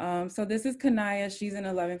 So this is Kanaya. She's in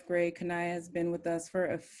 11th grade. Kanaya has been with us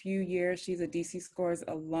for a few years. She's a DC Scores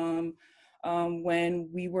alum. When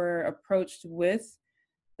we were approached with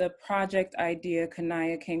the project idea,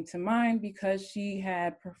 Kanaya came to mind because she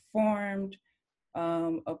had performed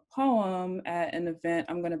a poem at an event.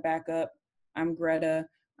 I'm going to back up. I'm Greta.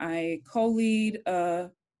 I co-lead a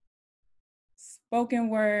spoken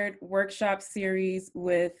word workshop series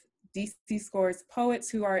with DC Scores poets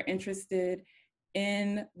who are interested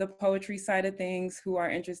in the poetry side of things, who are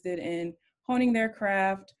interested in honing their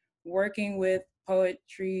craft, working with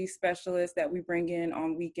poetry specialists that we bring in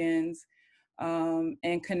on weekends.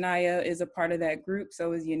 And Kanaya is a part of that group,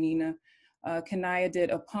 so is Yanina. Kanaya did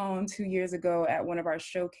a poem 2 years ago at one of our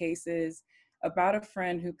showcases about a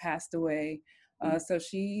friend who passed away. So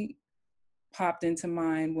she popped into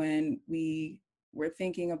mind when we were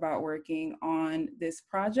thinking about working on this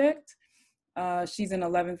project. She's in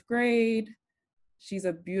 11th grade. She's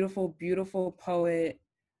a beautiful, beautiful poet.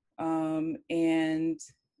 And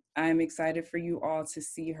I'm excited for you all to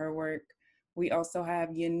see her work. We also have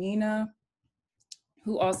Yanina,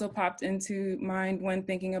 who also popped into mind when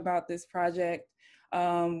thinking about this project.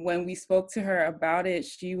 When we spoke to her about it,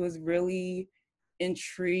 she was really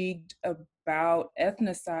intrigued about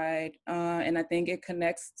ethnocide, and I think it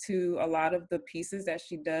connects to a lot of the pieces that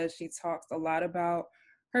she does. She talks a lot about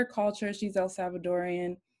her culture. She's El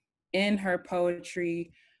Salvadorian in her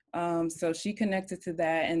poetry, so she connected to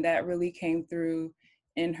that, and that really came through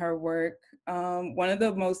in her work. One of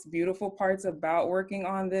the most beautiful parts about working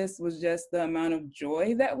on this was just the amount of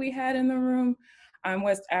joy that we had in the room. I'm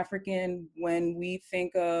West African. When we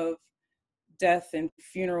think of death and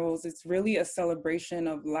funerals, it's really a celebration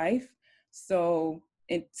of life. So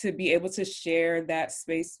to be able to share that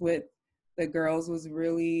space with the girls was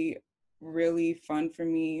really, really fun for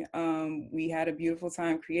me. We had a beautiful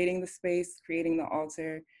time creating the space, creating the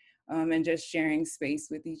altar, and just sharing space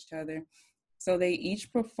with each other. So they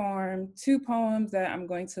each performed 2 poems that I'm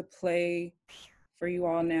going to play for you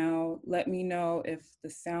all now. Let me know if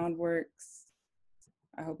the sound works.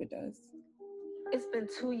 I hope it does. It's been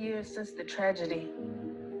 2 years since the tragedy.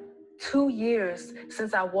 2 years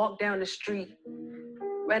since I walked down the street.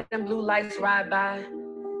 Red and blue lights ride by.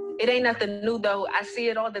 It ain't nothing new though, I see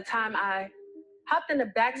it all the time. I hopped in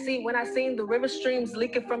the backseat when I seen the river streams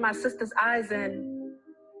leaking from my sister's eyes, and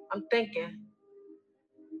I'm thinking,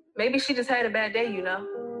 maybe she just had a bad day, you know?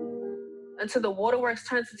 Until the waterworks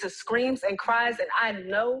turns into screams and cries, and I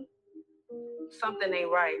know something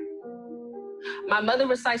ain't right. My mother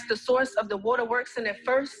recites the source of the waterworks, and at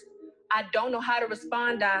first, I don't know how to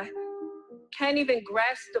respond. I can't even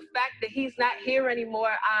grasp the fact that he's not here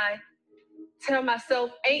anymore. I tell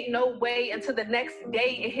myself, ain't no way, until the next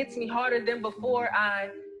day it hits me harder than before.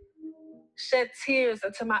 I shed tears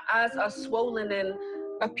until my eyes are swollen and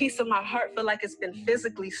a piece of my heart feel like it's been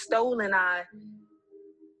physically stolen. I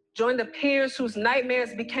joined the peers whose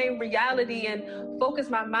nightmares became reality and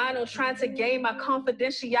focused my mind on trying to gain my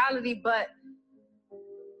confidentiality, but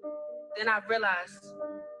then I realized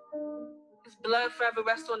this blood forever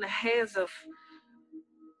rests on the hands of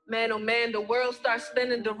man. Oh man, the world starts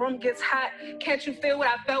spinning, the room gets hot. Can't you feel what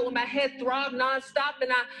I felt when my head throbbed nonstop?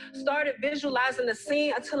 And I started visualizing the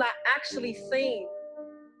scene until I actually seen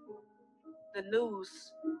the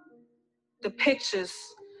news, the pictures,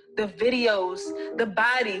 the videos, the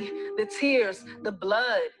body, the tears, the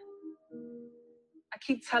blood. I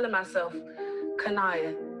keep telling myself,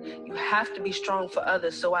 Kanaya, you have to be strong for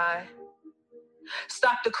others. So I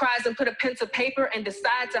stop the cries and put a pen to paper and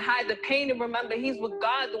decide to hide the pain and remember he's with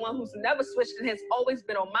God, the one who's never switched and has always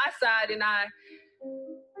been on my side. And I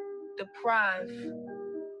deprive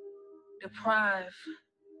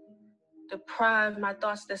my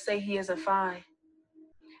thoughts that say he isn't fine.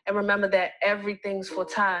 And remember that everything's for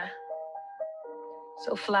time.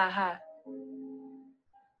 So fly high.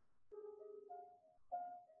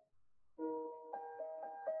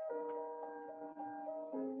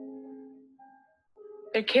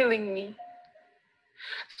 They're killing me.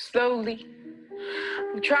 Slowly.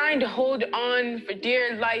 I'm trying to hold on for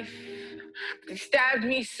dear life. They stabbed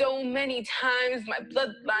me so many times, my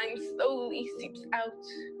bloodline slowly seeps out.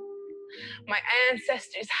 My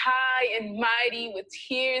ancestors high and mighty with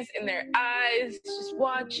tears in their eyes, just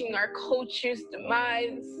watching our culture's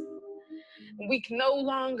demise. We can no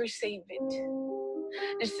longer save it.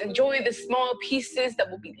 Just enjoy the small pieces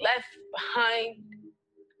that will be left behind.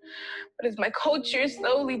 But as my culture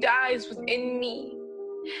slowly dies within me,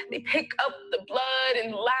 they pick up the blood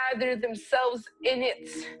and lather themselves in it,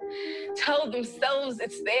 tell themselves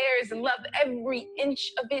it's theirs and love every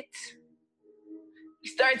inch of it.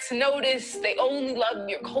 You start to notice they only love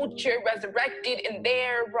your culture resurrected in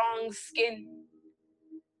their wrong skin.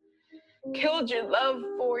 Killed your love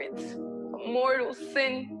for its mortal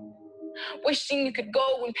sin. Wishing you could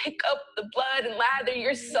go and pick up the blood and lather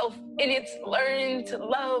yourself in it. Learn to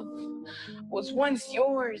love was once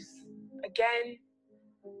yours again.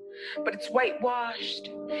 but it's whitewashed.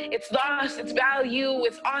 It's lost its value,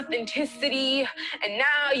 its authenticity, and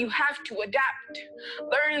now you have to adapt.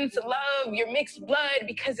 Learn to love your mixed blood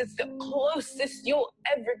because it's the closest you'll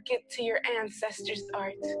ever get to your ancestors'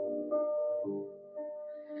 art.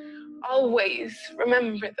 Always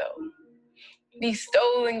remember though, these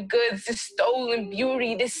stolen goods, this stolen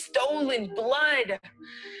beauty, this stolen blood,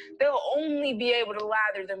 they'll only be able to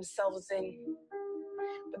lather themselves in,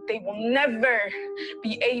 but they will never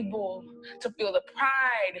be able to feel the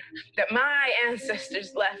pride that my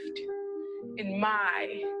ancestors left in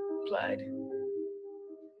my blood.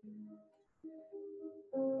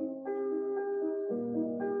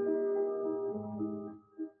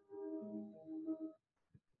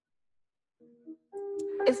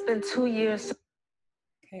 It's been 2 years.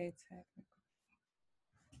 Okay,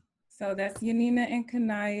 so that's Yanina and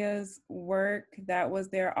Kanaya's work. That was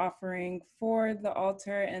their offering for the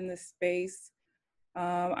altar and the space.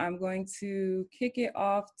 I'm going to kick it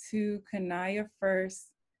off to Kanaya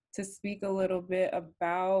first to speak a little bit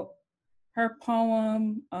about her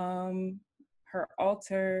poem, her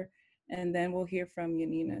altar, and then we'll hear from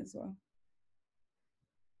Yanina as well.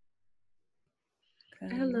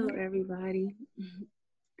 Hello, everybody.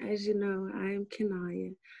 As you know, I am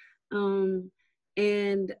Kanaya.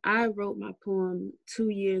 And I wrote my poem 2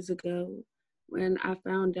 years ago when I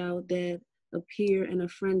found out that a peer and a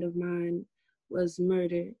friend of mine was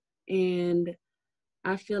murdered. And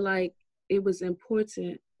I feel like it was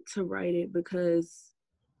important to write it because,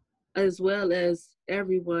 as well as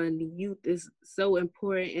everyone, youth is so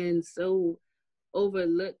important and so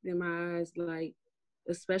overlooked in my eyes, like,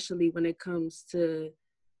 especially when it comes to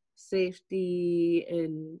safety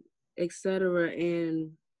and etc.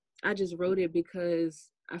 And I just wrote it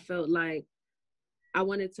because I felt like I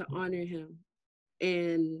wanted to honor him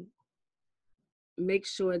and make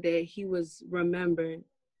sure that he was remembered,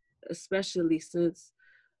 especially since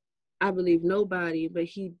I believe nobody, but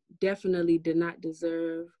he definitely did not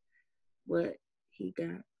deserve what he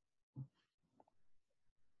got.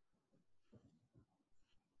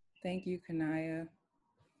 Thank you, Kanaya.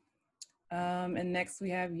 And next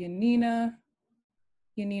we have Yanina.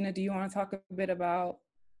 Yanina, do you want to talk a bit about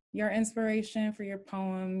your inspiration for your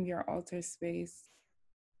poem, your altar space?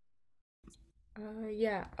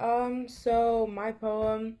 So my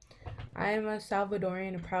poem, I am a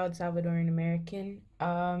Salvadorian, a proud Salvadorian American.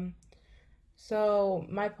 So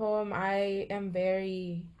my poem, I am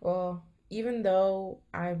very, well, even though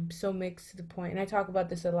I'm so mixed to the point, and I talk about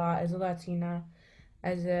this a lot as a Latina,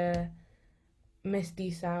 as a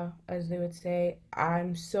mestiza, as they would say,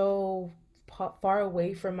 I'm so far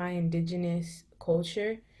away from my indigenous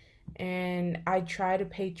culture, and I try to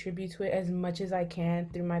pay tribute to it as much as I can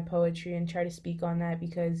through my poetry and try to speak on that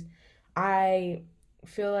because I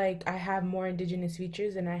feel like I have more indigenous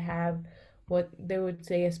features than I have what they would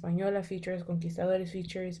say Española features, conquistadores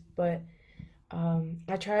features, but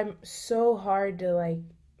I try so hard to like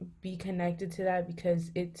be connected to that because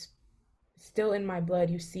it's still in my blood.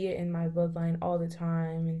 You see it in my bloodline all the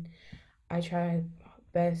time, and I try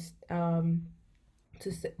best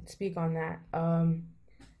to speak on that.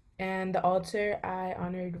 And the altar, I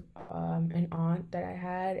honored an aunt that I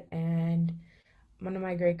had and one of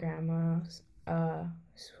my great grandmas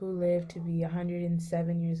who lived to be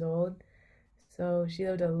 107 years old. So she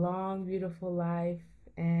lived a long, beautiful life,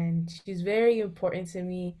 and she's very important to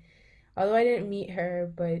me. Although I didn't meet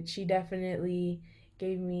her, but she definitely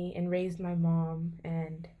gave me and raised my mom,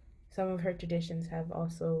 and some of her traditions have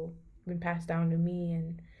also been passed down to me,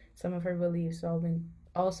 and some of her beliefs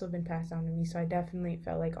also been passed down to me. So I definitely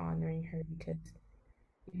felt like honoring her because,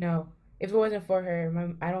 if it wasn't for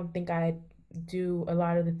her, I don't think I'd do a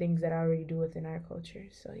lot of the things that I already do within our culture.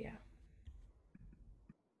 So yeah.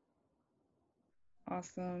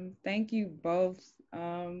 Awesome. Thank you both.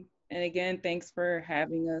 And again, thanks for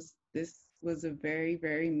having us. This was a very,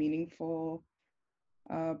 very meaningful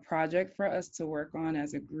project for us to work on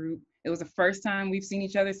as a group. It was the first time we've seen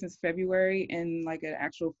each other since February in like an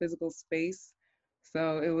actual physical space.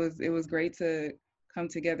 So it was great to come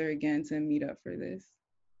together again to meet up for this.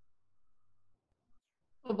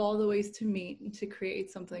 Of all the ways to meet and to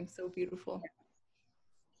create something so beautiful.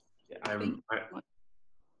 I'm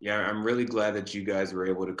really glad that you guys were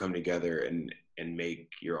able to come together and make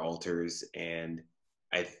your altars. And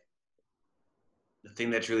the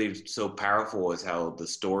thing that's really so powerful is how the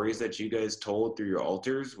stories that you guys told through your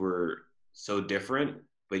altars were so different,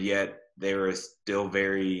 but yet they were still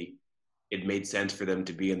it made sense for them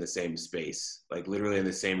to be in the same space, like literally in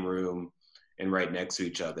the same room and right next to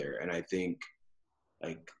each other. And I think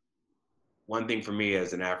like one thing for me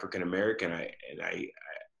as an African American,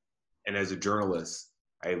 and as a journalist,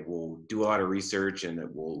 I will do a lot of research, and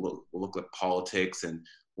we'll look at politics, and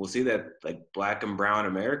we'll see that like Black and brown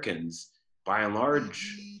Americans, by and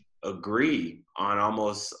large, agree on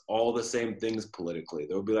almost all the same things politically.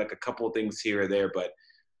 There will be like a couple of things here or there, but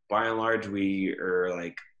by and large, we are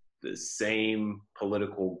like the same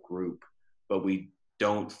political group, but we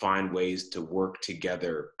don't find ways to work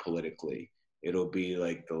together politically. It'll be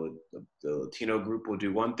like the Latino group will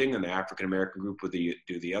do one thing, and the African American group will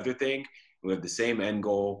do the other thing. We have the same end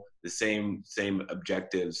goal, the same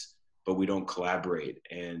objectives, but we don't collaborate.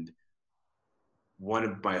 And one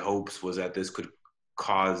of my hopes was that this could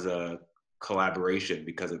cause a collaboration,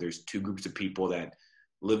 because if there's two groups of people that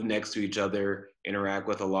live next to each other, interact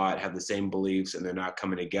with a lot, have the same beliefs, and they're not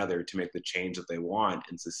coming together to make the change that they want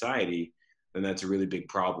in society, then that's a really big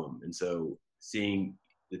problem. And so seeing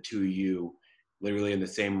the two of you literally in the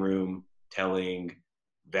same room telling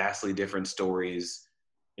vastly different stories,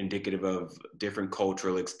 indicative of different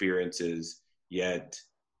cultural experiences, yet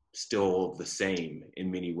still the same in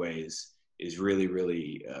many ways, is really,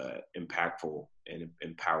 really impactful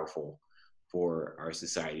and powerful for our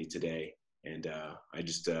society today. And I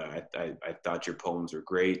thought your poems were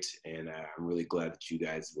great, and I'm really glad that you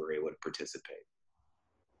guys were able to participate.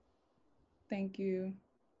 Thank you.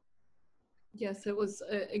 Yes, it was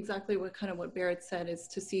exactly what Barrett said, is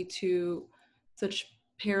to see two such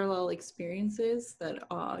parallel experiences that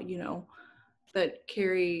that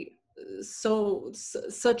carry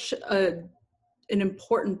such an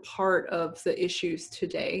important part of the issues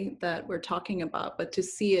today that we're talking about, but to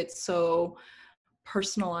see it so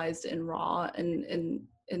personalized and raw in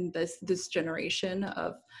this generation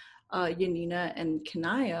of Yanina and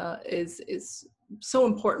Kanaya is so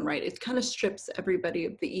important, right? It kind of strips everybody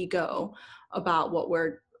of the ego about what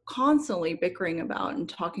we're constantly bickering about and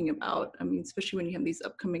talking about. I mean, especially when you have these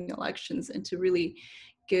upcoming elections, and to really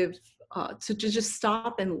give to just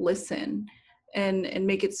stop and listen and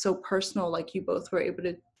make it so personal, like you both were able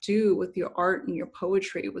to do with your art and your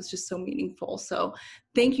poetry. It was just so meaningful. So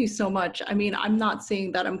thank you so much. I mean, I'm not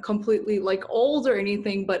saying that I'm completely like old or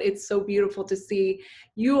anything, but it's so beautiful to see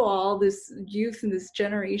you all, this youth and this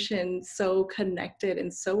generation, so connected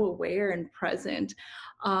and so aware and present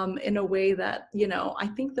in a way that, I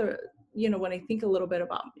think when I think a little bit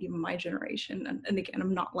about even my generation, and again,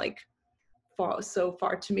 I'm not like so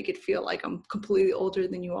far to make it feel like I'm completely older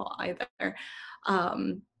than you all either,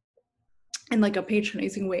 in like a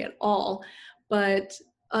patronizing way at all. But,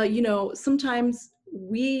 sometimes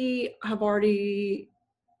we have already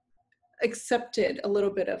accepted a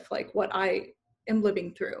little bit of like what I am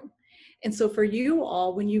living through. And so for you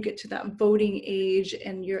all, when you get to that voting age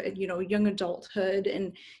and you're, young adulthood,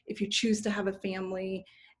 and if you choose to have a family,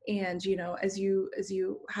 and, as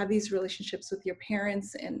you have these relationships with your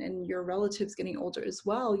parents and your relatives getting older as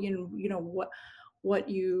well,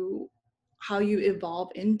 how you evolve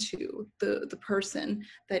into the person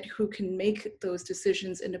who can make those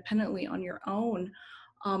decisions independently on your own.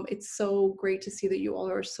 It's so great to see that you all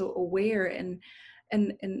are so aware, and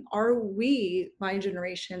are we, my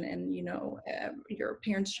generation and your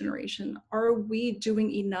parents' generation, are we doing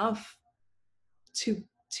enough to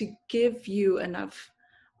give you enough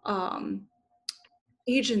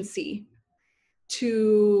agency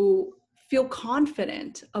to feel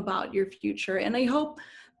confident about your future? And I hope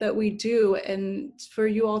that we do, and for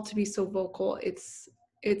you all to be so vocal, it's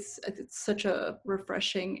such a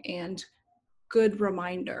refreshing and good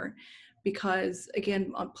reminder, because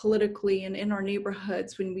again, politically and in our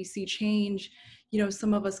neighborhoods, when we see change,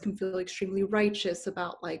 some of us can feel extremely righteous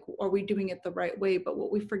about like, are we doing it the right way? But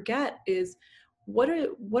what we forget is, what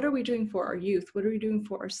are we doing for our youth? What are we doing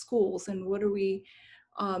for our schools? And what are we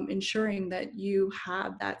ensuring that you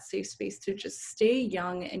have that safe space to just stay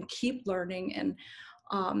young and keep learning, and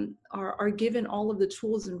are given all of the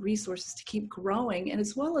tools and resources to keep growing, and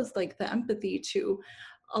as well as like the empathy to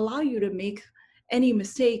allow you to make any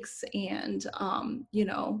mistakes, and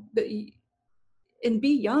and be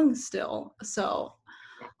young still. So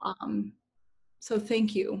so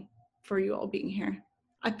thank you for you all being here.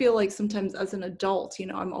 I feel like sometimes as an adult,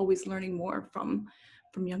 I'm always learning more from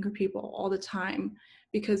younger people all the time,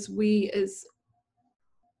 because we as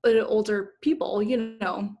older people,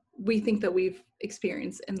 we think that we've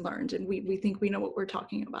experienced and learned, and we think we know what we're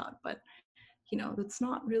talking about, but that's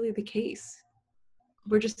not really the case.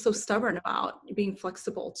 We're just so stubborn about being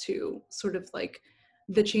flexible to sort of like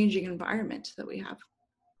the changing environment that we have.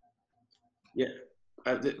 Yeah,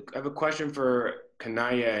 I have a question for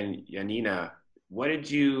Kanaya and Yanina. How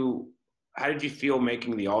did you feel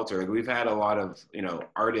making the altar? Like, we've had a lot of,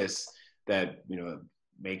 artists that,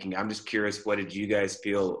 making, I'm just curious, what did you guys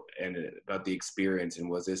feel about the experience? And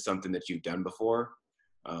was this something that you've done before?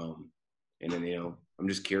 And then, you know, I'm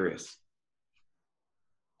just curious.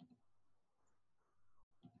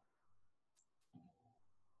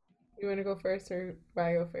 You want to go first or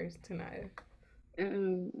I go first tonight?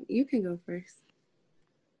 You can go first.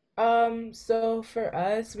 So for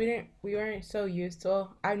us, we weren't so used to.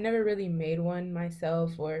 I've never really made one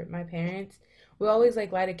myself or my parents. We always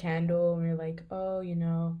like light a candle and we're like, oh,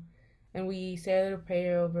 and we say a little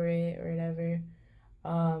prayer over it or whatever.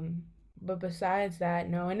 Um, but besides that,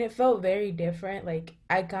 no, and it felt very different. Like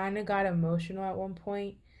I kind of got emotional at one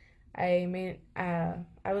point. I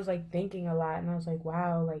was like thinking a lot, and I was like,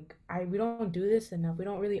 wow, like we don't do this enough. We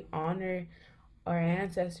don't really honor our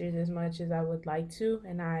ancestors as much as I would like to,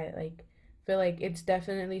 and I like feel like it's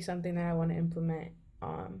definitely something that I want to implement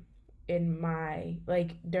in my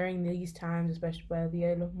like during these times, especially by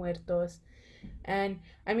Dia de los Muertos. And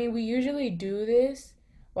I mean, we usually do this.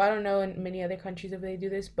 Well, I don't know in many other countries if they do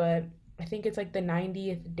this, but I think it's like the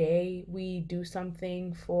 90th day we do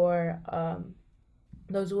something for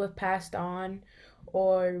those who have passed on,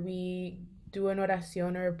 or we do an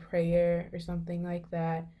oración or a prayer or something like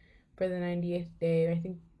that for the 90th day. I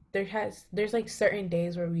think there's like certain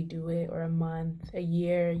days where we do it, or a month, a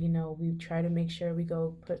year, we try to make sure we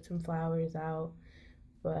go put some flowers out.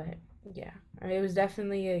 But yeah, I mean, it was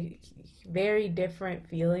definitely a very different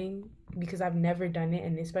feeling because I've never done it,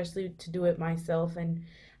 and especially to do it myself and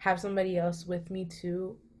have somebody else with me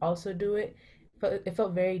to also do it. But it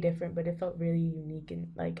felt very different, but it felt really unique,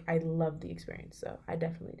 and like I loved the experience. So I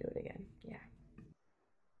definitely do it again. Yeah.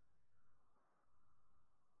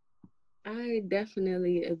 I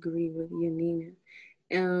definitely agree with you,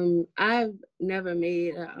 Nina. I've never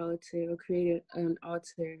made an altar or created an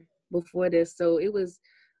altar before this, so it was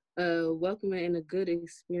a welcoming and a good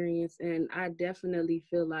experience, and I definitely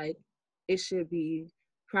feel like it should be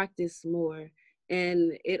practiced more.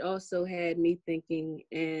 And it also had me thinking,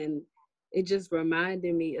 and it just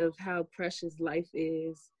reminded me of how precious life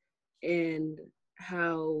is, and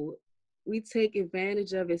how we take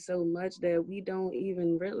advantage of it so much that we don't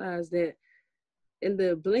even realize that in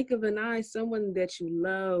the blink of an eye, someone that you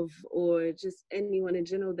love or just anyone in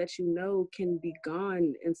general that you know can be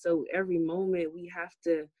gone. And so every moment we have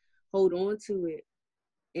to hold on to it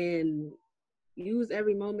and use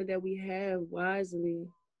every moment that we have wisely.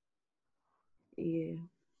 Yeah.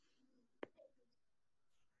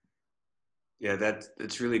 Yeah,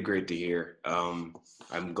 that's really great to hear. I'm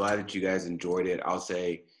glad that you guys enjoyed it. I'll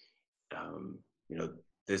say, um, you know,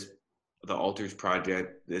 this the Altars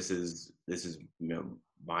project. This is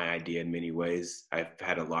my idea in many ways. I've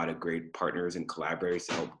had a lot of great partners and collaborators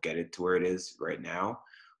to help get it to where it is right now,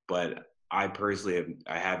 but I personally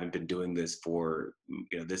I haven't been doing this for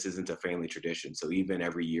this isn't a family tradition. So even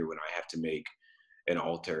every year when I have to make an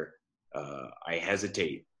altar, I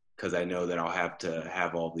hesitate because I know that I'll have to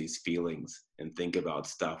have all these feelings and think about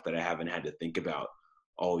stuff that I haven't had to think about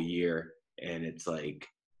all year. And it's like,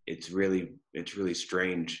 it's really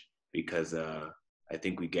strange because I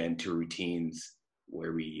think we get into routines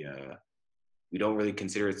where we don't really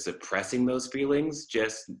consider it suppressing those feelings,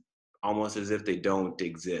 just almost as if they don't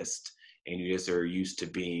exist. And you just are used to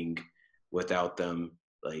being without them,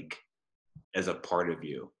 like as a part of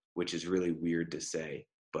you, which is really weird to say.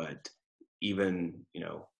 But even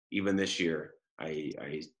this year,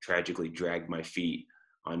 I tragically dragged my feet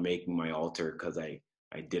on making my altar because I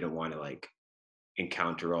didn't want to like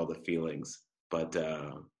encounter all the feelings. But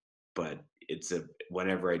it's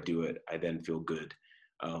whenever I do it, I then feel good.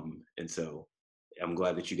 And so I'm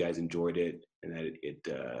glad that you guys enjoyed it and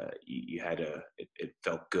that you had it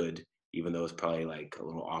felt good, even though it's probably like a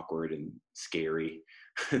little awkward and scary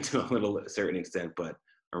to a certain extent. But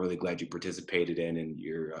I'm really glad you participated in, and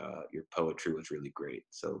your poetry was really great.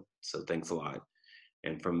 So thanks a lot.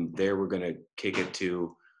 And from there, we're gonna kick it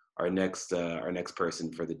to our next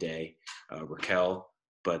person for the day, Raquel.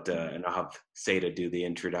 But and I'll have Seda do the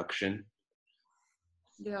introduction.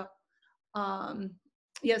 Yeah.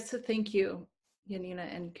 Yes, so thank you,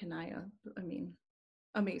 Yanina and Kanaya. I mean,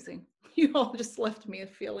 amazing. You all just left me a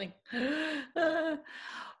feeling.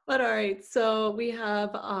 But all right, so we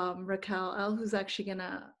have Raquel L, who's actually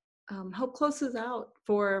gonna help close us out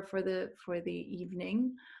for the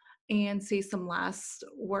evening and say some last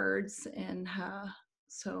words. And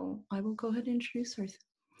so I will go ahead and introduce her.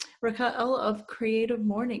 Raquel of Creative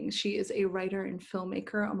Mornings. She is a writer and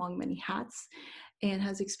filmmaker among many hats and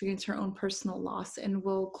has experienced her own personal loss, and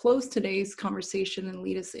will close today's conversation and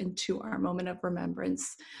lead us into our moment of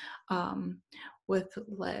remembrance with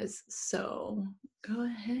Les. So go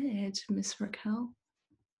ahead, Miss Raquel.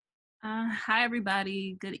 Hi,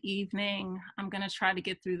 everybody. Good evening. I'm going to try to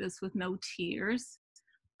get through this with no tears.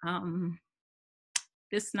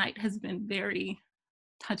 this night has been very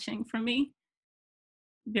touching for me,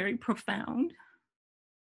 very profound.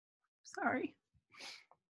 Sorry.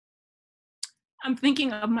 I'm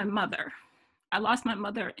thinking of my mother. I lost my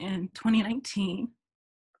mother in 2019,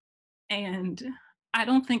 and I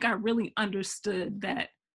don't think I really understood that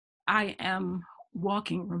I am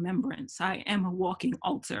walking remembrance. I am a walking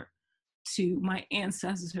altar to my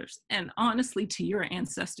ancestors, and honestly to your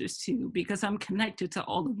ancestors too, because I'm connected to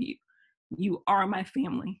all of you. You are my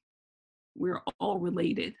family. We're all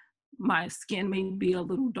related. My skin may be a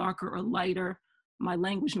little darker or lighter. My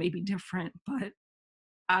language may be different, but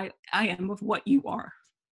I am of what you are.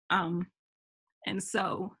 And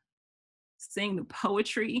so seeing the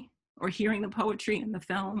poetry or hearing the poetry in the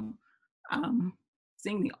film,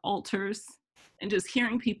 seeing the altars, and just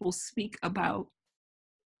hearing people speak about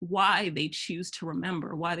why they choose to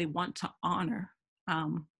remember, why they want to honor,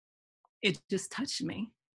 it just touched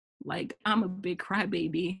me. Like, I'm a big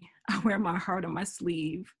crybaby. I wear my heart on my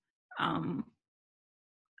sleeve. I'm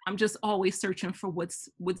just always searching for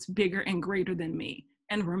what's bigger and greater than me.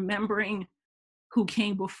 And remembering who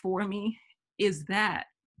came before me is that.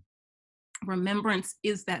 Remembrance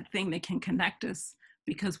is that thing that can connect us,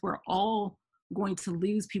 because we're all going to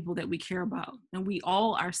lose people that we care about, and we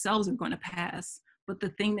all ourselves are going to pass. But the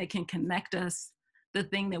thing that can connect us, the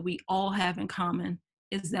thing that we all have in common,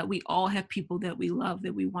 is that we all have people that we love,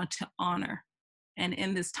 that we want to honor. And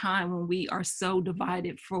in this time when we are so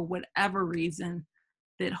divided for whatever reason,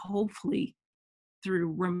 that hopefully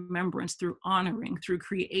through remembrance, through honoring, through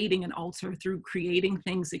creating an altar, through creating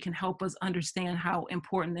things that can help us understand how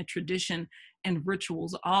important the tradition and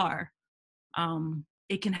rituals are,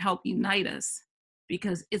 it can help unite us,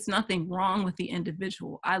 because it's nothing wrong with the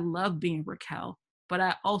individual. I love being Raquel, but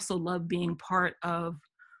I also love being part of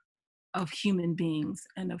human beings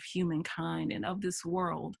and of humankind and of this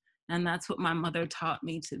world. And that's what my mother taught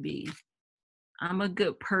me to be. I'm a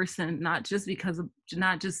good person, not just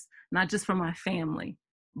for my family,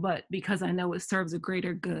 but because I know it serves a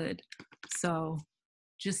greater good. So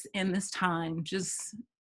just in this time, just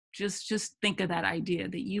think of that idea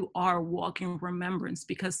that you are walking remembrance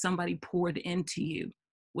because somebody poured into you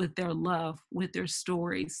with their love, with their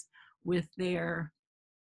stories, with their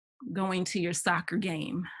going to your soccer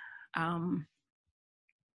game.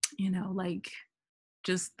 Like,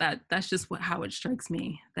 just that's just how it strikes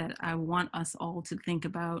me, that I want us all to think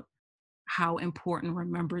about how important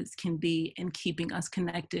remembrance can be in keeping us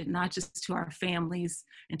connected, not just to our families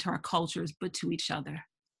and to our cultures, but to each other.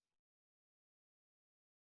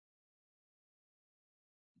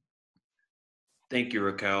 Thank you,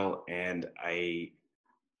 Raquel. And I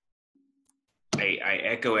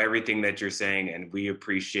echo everything that you're saying, and we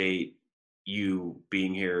appreciate you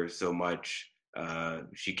being here so much.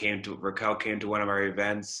 Raquel came to one of our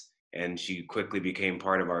events, and she quickly became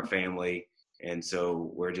part of our family. And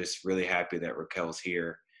so we're just really happy that Raquel's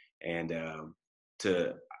here. And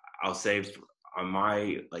I'll say on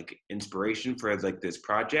my inspiration for this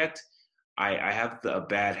project, I have a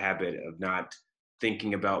bad habit of not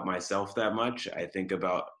thinking about myself that much. I think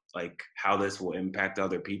about how this will impact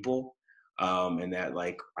other people. And that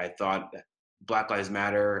I thought Black Lives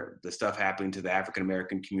Matter, the stuff happening to the African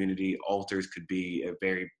American community, altars could be a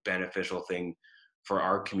very beneficial thing for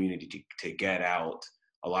our community to get out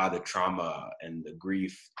a lot of the trauma and the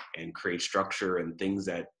grief and create structure and things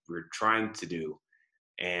that we're trying to do.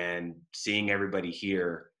 And seeing everybody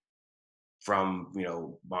here from,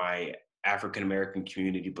 my African American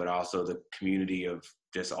community, but also the community of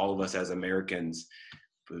just all of us as Americans,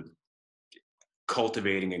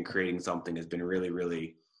 cultivating and creating something has been really,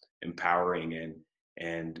 really empowering.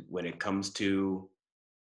 And when it comes to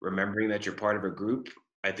remembering that you're part of a group,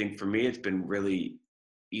 I think for me it's been really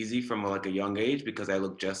easy from a young age, because I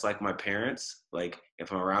look just like my parents.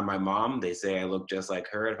 If I'm around my mom, they say I look just like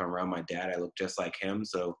her. If I'm around my dad, I look just like him.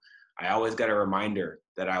 So I always got a reminder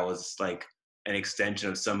that I was an extension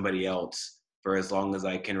of somebody else for as long as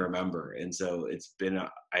I can remember. And so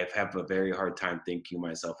I've had a very hard time thinking of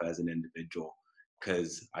myself as an individual,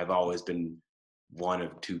 because I've always been one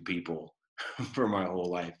of two people for my whole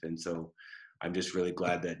life. And so I'm just really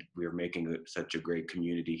glad that we're making such a great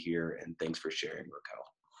community here. And thanks for sharing, Raquel.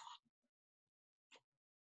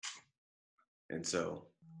 And so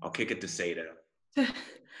I'll kick it to Seda.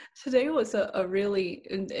 Today was a really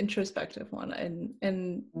introspective one.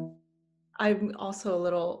 And I'm also a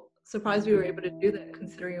little surprised we were able to do that,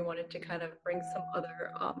 considering we wanted to kind of bring some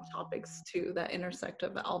other topics to that intersect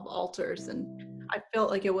of altars. And I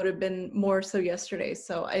felt like it would have been more so yesterday.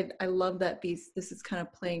 So I love that this is kind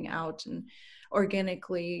of playing out, and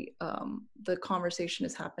organically the conversation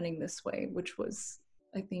is happening this way, which was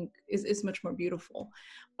I think is much more beautiful.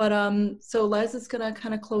 But so Les is gonna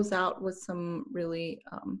kind of close out with some really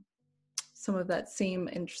some of that same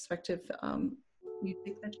introspective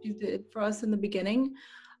music that you did for us in the beginning.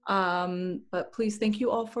 But please, thank you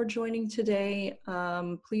all for joining today.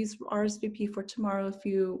 Please RSVP for tomorrow if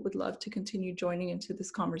you would love to continue joining into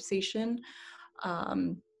this conversation.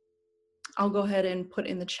 I'll go ahead and put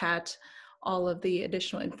in the chat all of the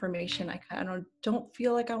additional information. I kind of don't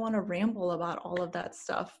feel like I want to ramble about all of that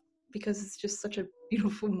stuff because it's just such a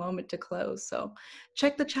beautiful moment to close. So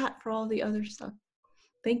check the chat for all the other stuff.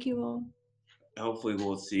 Thank you all. Hopefully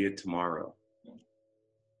we'll see you tomorrow.